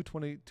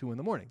 2:22 in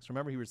the morning. So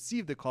remember, he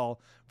received a call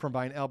from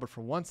Brian Albert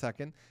for 1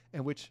 second,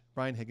 in which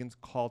Brian Higgins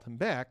called him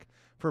back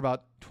for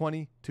about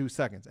 22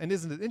 seconds. And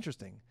isn't it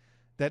interesting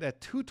that at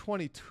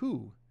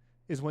 2:22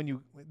 is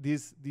when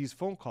these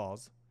phone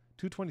calls,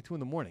 2:22 in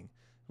the morning,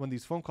 when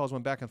these phone calls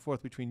went back and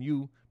forth between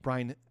you,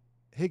 Brian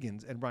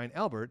Higgins, and Brian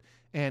Albert,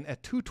 and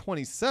at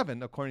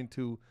 2:27, according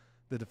to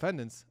the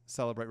defendant's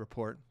Celebrate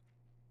report,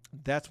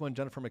 that's when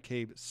Jennifer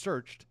McCabe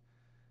searched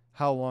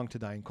how long to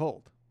die in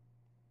cold.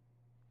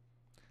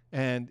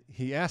 And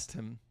he asked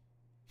him,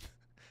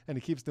 and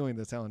he keeps doing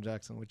this, Alan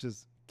Jackson, which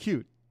is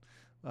cute.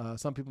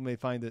 Some people may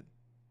find it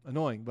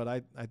annoying, but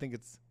I think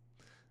it's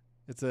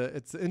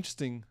It's an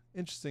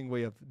interesting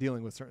way of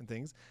dealing with certain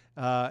things.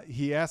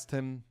 He asked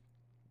him,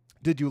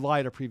 "Did you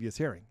lie at a previous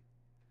hearing?"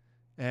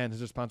 And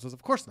his response was,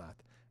 "Of course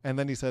not." And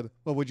then he said,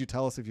 "Well, would you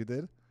tell us if you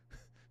did?"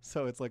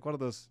 So it's like one of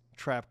those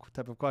trap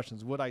type of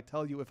questions. Would I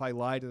tell you if I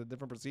lied in a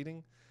different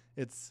proceeding?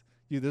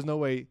 There's no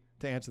way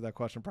to answer that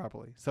question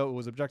properly. So it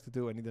was objected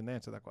to, and he didn't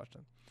answer that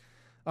question.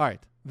 All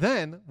right.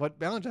 Then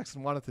what Alan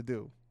Jackson wanted to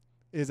do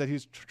is that he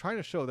was trying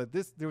to show that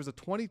there was a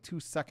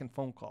 22-second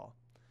phone call.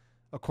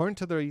 According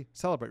to the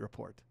Celebrate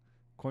report,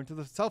 according to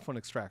the cell phone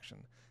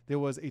extraction, there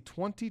was a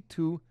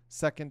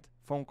 22-second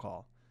phone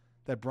call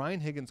that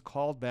Brian Higgins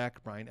called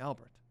back Brian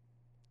Albert.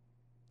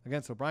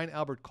 Again, so Brian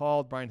Albert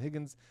called Brian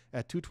Higgins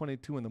at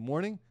 2:22 in the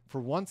morning for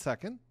 1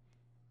 second.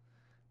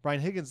 Brian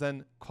Higgins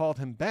then called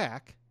him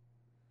back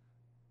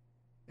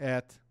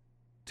at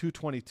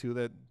 2:22,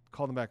 that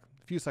called him back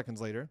a few seconds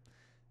later,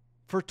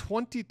 for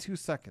 22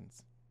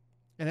 seconds.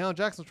 And Alan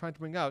Jackson was trying to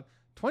bring out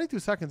 22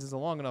 seconds is a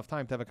long enough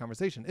time to have a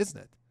conversation, isn't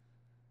it?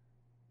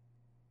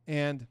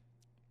 And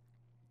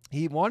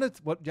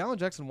what Alan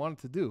Jackson wanted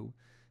to do,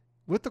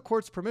 with the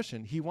court's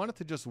permission, he wanted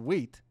to just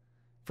wait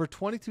for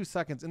 22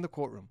 seconds in the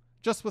courtroom,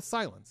 just with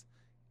silence.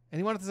 And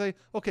he wanted to say,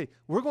 okay,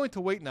 we're going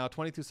to wait now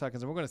 22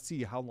 seconds, and we're going to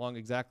see how long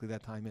exactly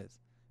that time is.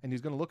 And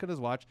he's going to look at his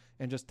watch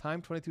and just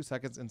time 22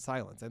 seconds in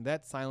silence. And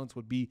that silence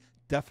would be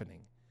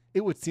deafening.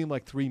 It would seem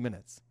like 3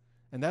 minutes.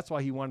 And that's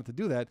why he wanted to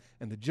do that,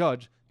 and the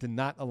judge did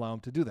not allow him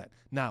to do that.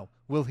 Now,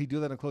 will he do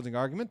that in a closing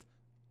argument?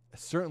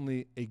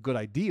 Certainly a good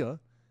idea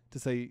to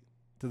say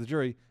to the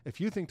jury, if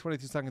you think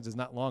 22 seconds is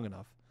not long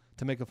enough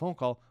to make a phone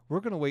call, we're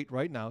going to wait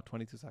right now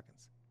 22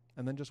 seconds.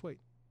 And then just wait.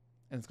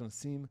 And it's going to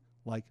seem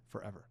like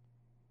forever.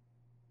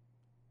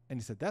 And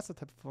he said that's the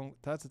type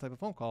of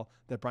phone call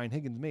that Brian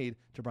Higgins made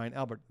to Brian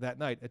Albert that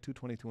night at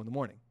 2:22 in the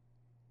morning.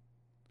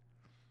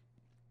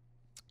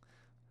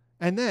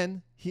 And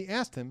then he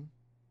asked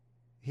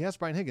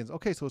Brian Higgins,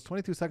 okay, so is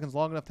 22 seconds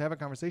long enough to have a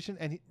conversation?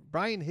 And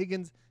Brian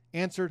Higgins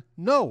answered,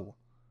 no,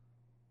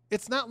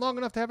 it's not long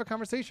enough to have a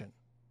conversation.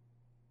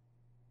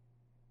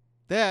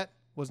 That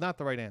was not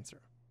the right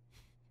answer.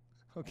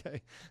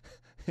 Okay.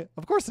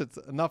 Of course it's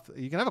enough.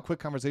 You can have a quick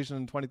conversation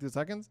in 22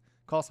 seconds.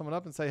 Call someone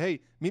up and say,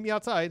 hey, meet me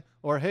outside.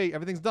 Or, hey,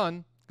 everything's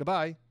done.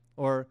 Goodbye.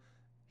 Or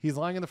he's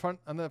lying on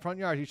the front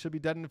yard. He should be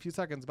dead in a few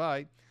seconds.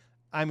 Bye.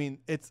 I mean,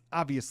 it's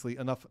obviously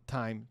enough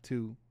time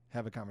to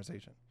have a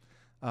conversation.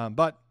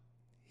 But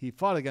he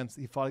fought against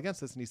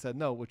this, and he said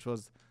no, which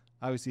was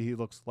obviously he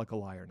looks like a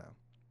liar now.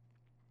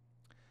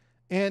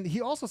 And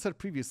he also said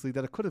previously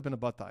that it could have been a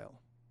butt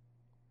dial.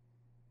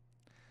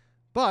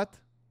 But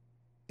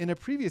in a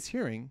previous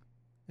hearing,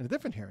 in a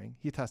different hearing,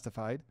 he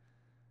testified,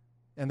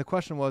 and the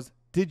question was,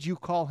 did you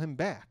call him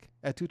back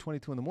at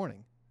 2:22 in the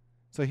morning?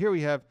 So here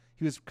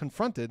he was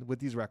confronted with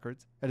these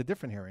records at a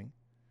different hearing,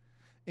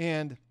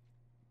 and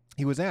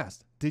he was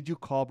asked, did you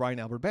call Brian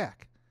Albert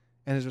back?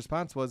 And his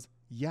response was,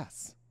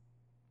 yes.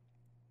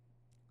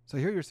 So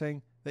here you're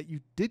saying that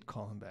you did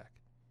call him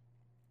back.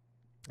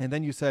 And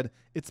then you said,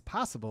 it's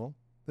possible,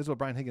 this is what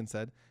Brian Higgins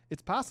said,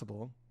 it's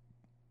possible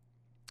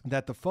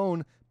that the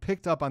phone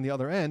picked up on the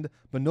other end,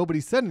 but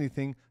nobody said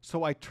anything,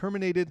 so I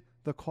terminated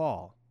the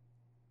call.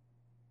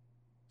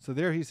 So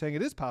there he's saying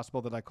it is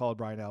possible that I called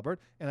Brian Albert,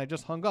 and I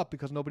just hung up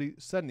because nobody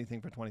said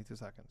anything for 22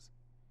 seconds.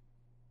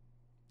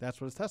 That's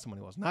what his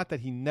testimony was. Not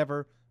that he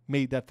never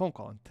made that phone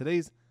call.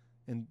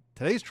 In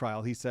today's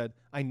trial, he said,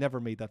 I never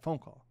made that phone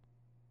call.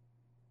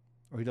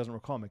 Or he doesn't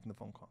recall making the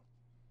phone call.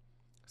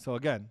 So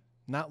again,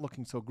 not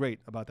looking so great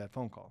about that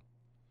phone call.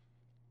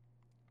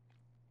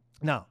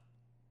 Now,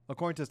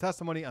 according to his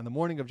testimony, on the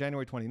morning of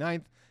January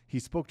 29th, he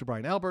spoke to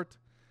Brian Albert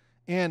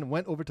and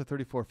went over to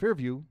 34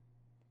 Fairview.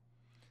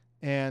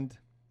 And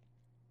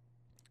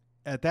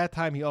at that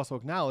time, he also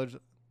acknowledged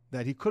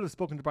that he could have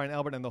spoken to Brian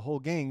Albert and the whole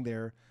gang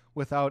there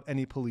without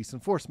any police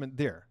enforcement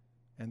there.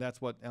 And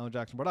that's what Alan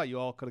Jackson brought out. You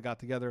all could have got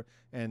together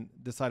and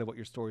decided what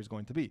your story is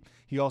going to be.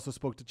 He also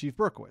spoke to Chief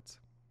Berkowitz.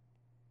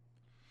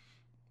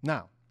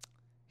 Now,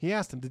 he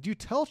asked him, did you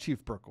tell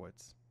Chief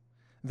Berkowitz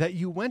that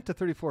you went to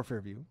 34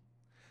 Fairview,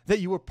 that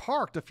you were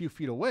parked a few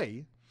feet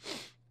away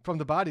from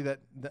the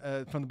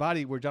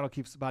body where John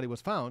O'Keefe's body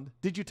was found?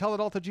 Did you tell it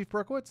all to Chief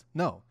Berkowitz?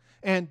 No.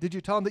 And did you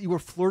tell him that you were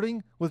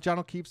flirting with John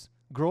O'Keefe's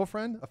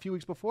girlfriend a few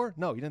weeks before?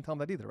 No, you didn't tell him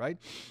that either, right?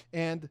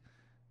 And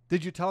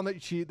did you tell him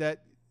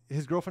that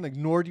his girlfriend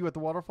ignored you at the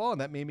waterfall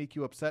and that may make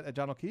you upset at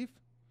John O'Keefe?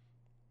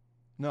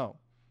 No.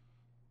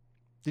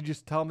 Did you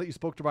tell him that you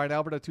spoke to Brian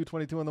Albert at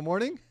 2:22 in the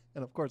morning?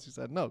 And of course he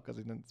said no, because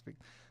he didn't speak.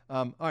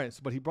 All right,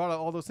 but he brought out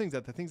all those things,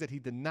 the things that he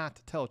did not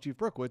tell Chief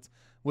Berkowitz,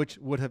 which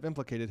would have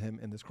implicated him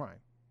in this crime.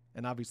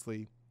 And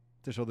obviously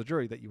to show the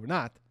jury that you were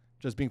not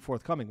just being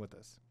forthcoming with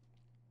this.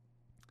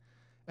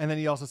 And then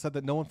he also said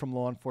that no one from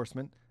law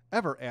enforcement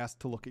ever asked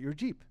to look at your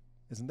Jeep.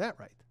 Isn't that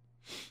right?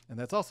 And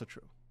that's also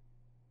true.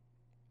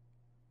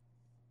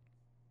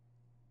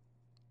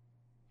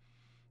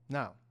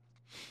 Now,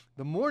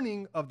 the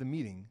morning of the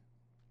meeting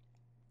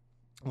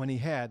when he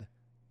had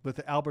with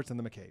the Alberts and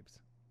the McCabe's.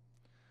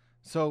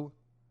 So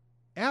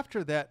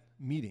after that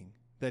meeting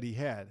that he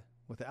had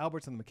with the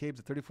Alberts and the McCabe's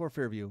at 34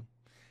 Fairview,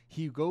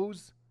 he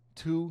goes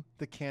to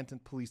the Canton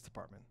Police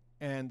Department,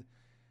 and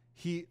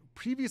he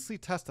previously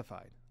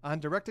testified on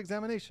direct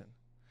examination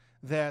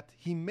that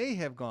he may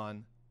have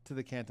gone to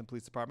the Canton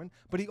Police Department,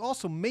 but he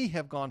also may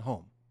have gone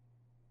home.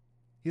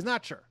 He's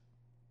not sure.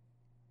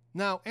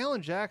 Now,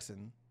 Alan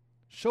Jackson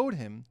showed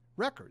him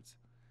records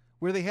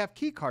where they have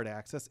key card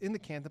access in the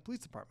Canton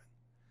Police Department.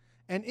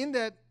 And in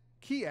that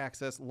key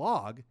access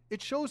log,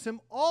 it shows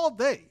him all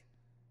day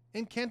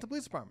in Canton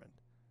Police Department,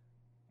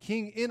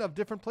 keying in of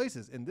different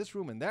places, in this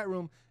room, in that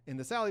room, in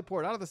the Sally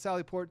Port, out of the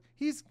Sally Port.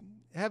 He's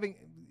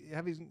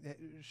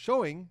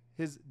showing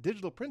his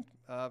digital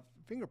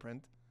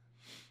fingerprint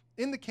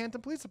in the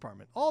Canton Police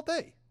Department all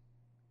day.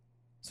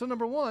 So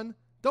number one,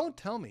 don't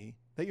tell me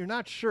that you're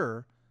not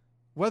sure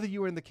whether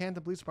you were in the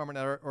Canton Police Department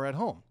or at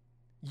home.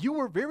 You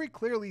were very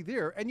clearly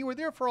there, and you were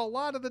there for a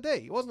lot of the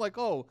day. It wasn't like,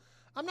 oh,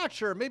 I'm not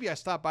sure, maybe I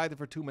stopped by there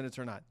for 2 minutes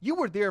or not. You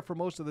were there for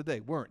most of the day,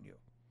 weren't you?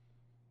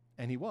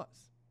 And he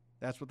was.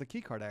 That's what the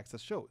key card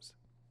access shows.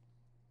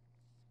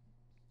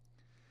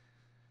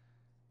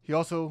 He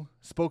also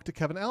spoke to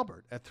Kevin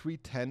Albert at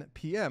 3:10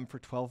 p.m. for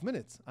 12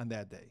 minutes on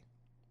that day.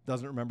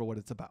 Doesn't remember what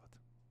it's about.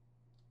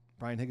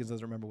 Brian Higgins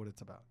doesn't remember what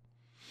it's about.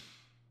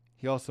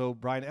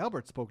 Brian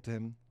Albert spoke to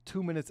him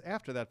 2 minutes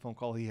after that phone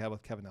call he had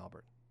with Kevin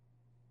Albert.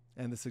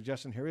 And the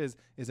suggestion here is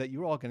that you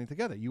were all getting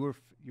together. You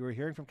were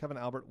hearing from Kevin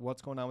Albert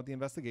what's going on with the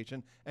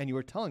investigation, and you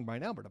were telling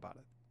Brian Albert about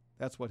it.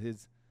 That's what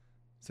his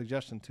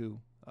suggestion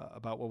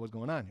about what was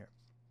going on here.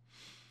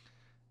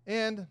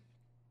 And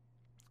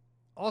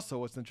also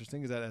what's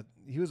interesting is that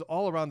he was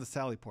all around the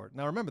Sally Port.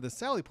 Now remember, the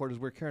Sally Port is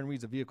where Karen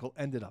Reed's vehicle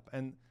ended up.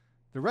 And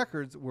the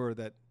records were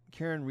that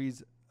Karen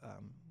Reed's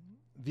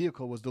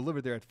vehicle was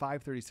delivered there at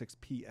 5:36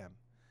 p.m.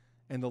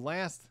 And the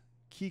last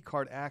key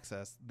card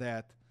access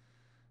that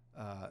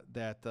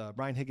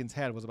Brian Higgins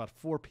had was about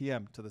 4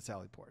 p.m. to the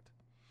Sally Port.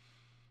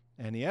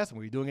 And he asked him,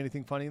 were you doing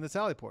anything funny in the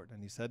Sally Port?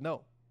 And he said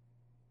no.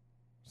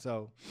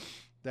 So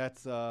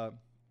that's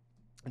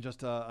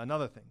just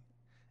another thing.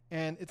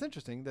 And it's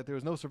interesting that there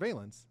was no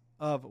surveillance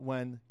of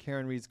when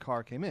Karen Reed's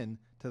car came in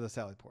to the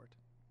Sally Port.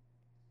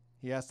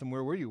 He asked him,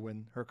 where were you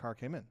when her car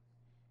came in?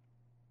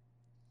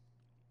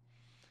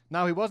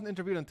 Now, he wasn't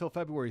interviewed until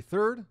February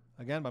 3rd,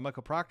 again, by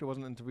Michael Proctor.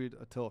 Wasn't interviewed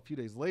until a few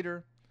days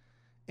later.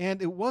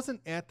 And it wasn't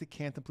at the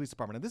Canton Police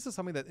Department. And this is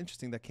something that's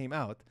interesting that came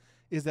out,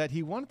 is that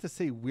he wanted to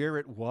say where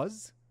it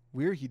was,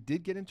 where he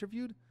did get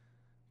interviewed,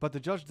 but the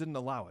judge didn't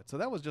allow it. So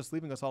that was just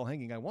leaving us all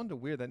hanging. I wonder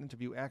where that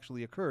interview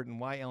actually occurred and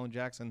why Alan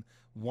Jackson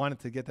wanted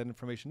to get that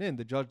information in.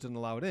 The judge didn't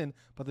allow it in,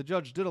 but the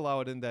judge did allow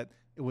it in that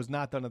it was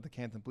not done at the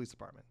Canton Police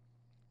Department.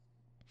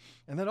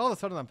 And then all of a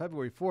sudden on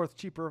February 4th,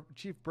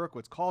 Chief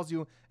Berkowitz calls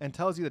you and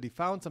tells you that he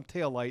found some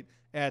taillight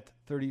at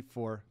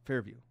 34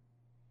 Fairview.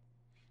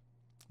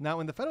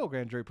 Now, in the federal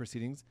grand jury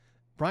proceedings,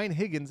 Brian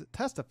Higgins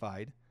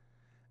testified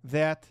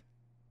that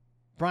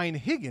Brian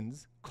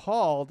Higgins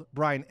called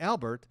Brian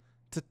Albert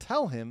to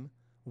tell him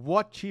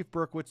what Chief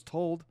Berkowitz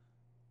told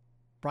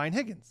Brian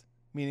Higgins.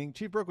 Meaning,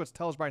 Chief Berkowitz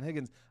tells Brian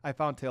Higgins, I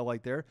found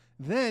taillight there.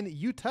 Then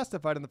you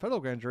testified in the federal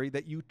grand jury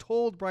that you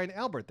told Brian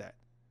Albert that.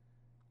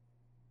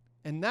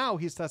 And now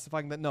he's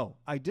testifying that, no,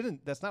 I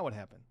didn't. That's not what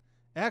happened.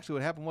 Actually,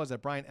 what happened was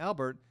that Brian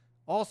Albert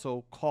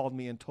also called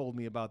me and told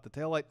me about the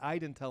taillight. I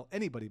didn't tell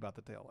anybody about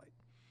the taillight.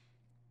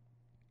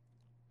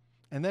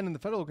 And then in the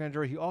federal grand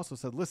jury, he also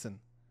said,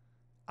 listen,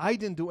 I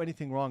didn't do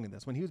anything wrong in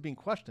this. When he was being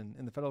questioned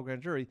in the federal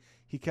grand jury,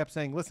 he kept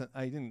saying, listen,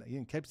 he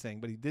didn't keep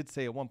saying, but he did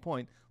say at one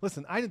point,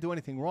 listen, I didn't do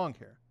anything wrong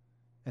here.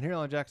 And here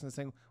Alan Jackson is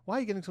saying, why are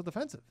you getting so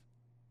defensive?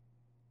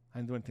 I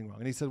didn't do anything wrong.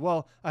 And he said,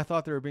 well, I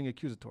thought they were being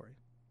accusatory.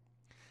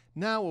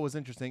 Now what was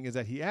interesting is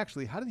that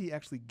how did he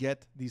actually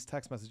get these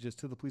text messages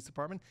to the police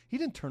department? He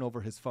didn't turn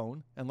over his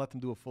phone and let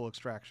them do a full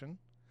extraction.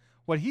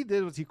 What he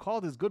did was he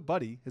called his good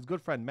buddy, his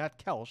good friend,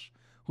 Matt Kelsch,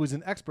 who is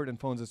an expert in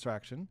phones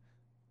extraction,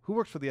 who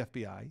works for the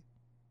FBI.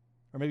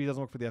 Or maybe he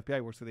doesn't work for the FBI,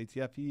 he works for the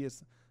ATF. He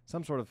is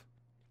some sort of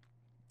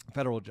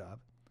federal job.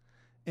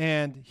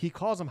 And he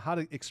calls him how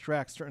to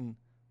extract certain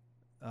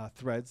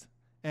threads.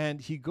 And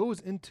he goes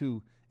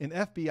into an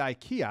FBI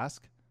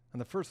kiosk on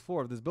the first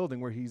floor of this building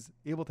where he's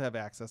able to have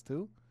access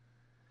to.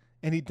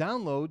 And he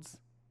downloads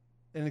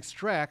and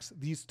extracts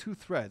these two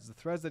threads, the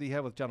threads that he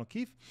had with John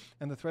O'Keefe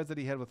and the threads that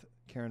he had with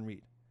Karen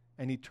Reed.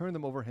 And he turned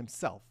them over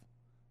himself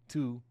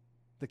to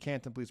the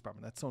Canton Police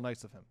Department. That's so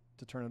nice of him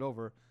to turn it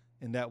over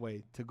in that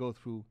way, to go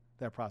through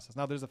that process.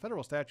 Now, there's a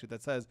federal statute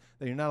that says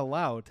that you're not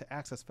allowed to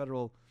access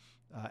federal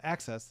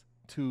access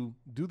to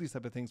do these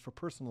type of things for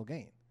personal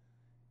gain.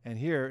 And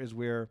here is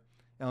where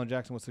Alan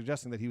Jackson was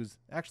suggesting that he was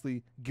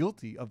actually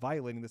guilty of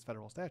violating this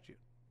federal statute.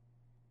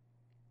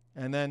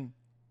 And then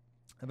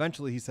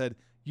eventually he said,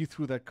 you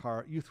threw that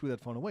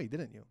phone away,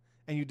 didn't you?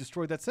 And you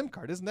destroyed that SIM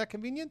card. Isn't that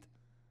convenient?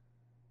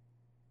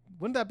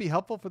 Wouldn't that be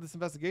helpful for this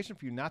investigation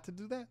for you not to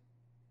do that?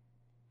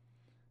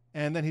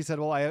 And then he said,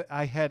 well,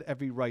 I had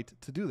every right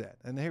to do that.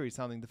 And here he's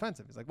sounding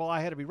defensive. He's like, well, I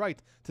had every right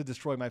to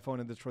destroy my phone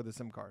and destroy the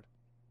SIM card.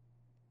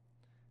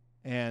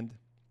 And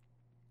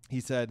he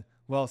said,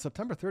 well,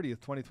 September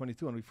 30th,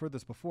 2022, and we've heard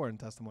this before in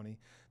testimony,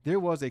 there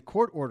was a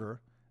court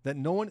order that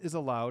no one is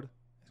allowed,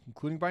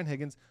 including Brian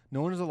Higgins,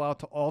 no one is allowed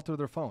to alter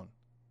their phone.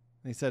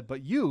 And he said,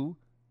 but you,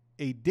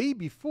 a day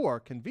before,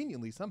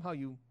 conveniently, somehow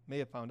you may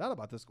have found out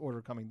about this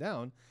order coming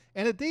down,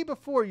 and a day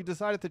before you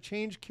decided to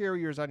change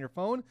carriers on your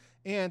phone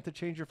and to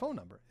change your phone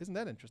number. Isn't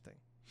that interesting?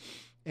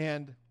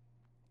 And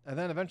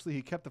then eventually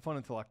he kept the phone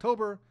until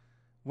October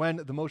when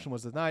the motion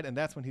was denied, and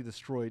that's when he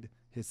destroyed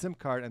his SIM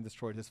card and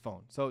destroyed his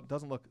phone. So it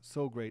doesn't look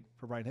so great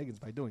for Brian Higgins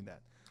by doing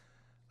that.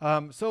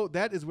 So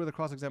that is where the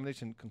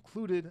cross-examination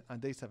concluded on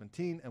day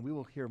 17, and we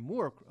will hear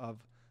more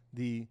of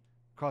the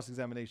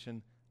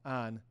cross-examination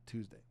on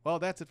Tuesday. Well,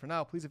 that's it for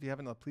now. Please, if you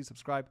haven't, please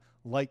subscribe,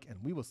 like, and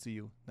we will see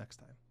you next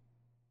time.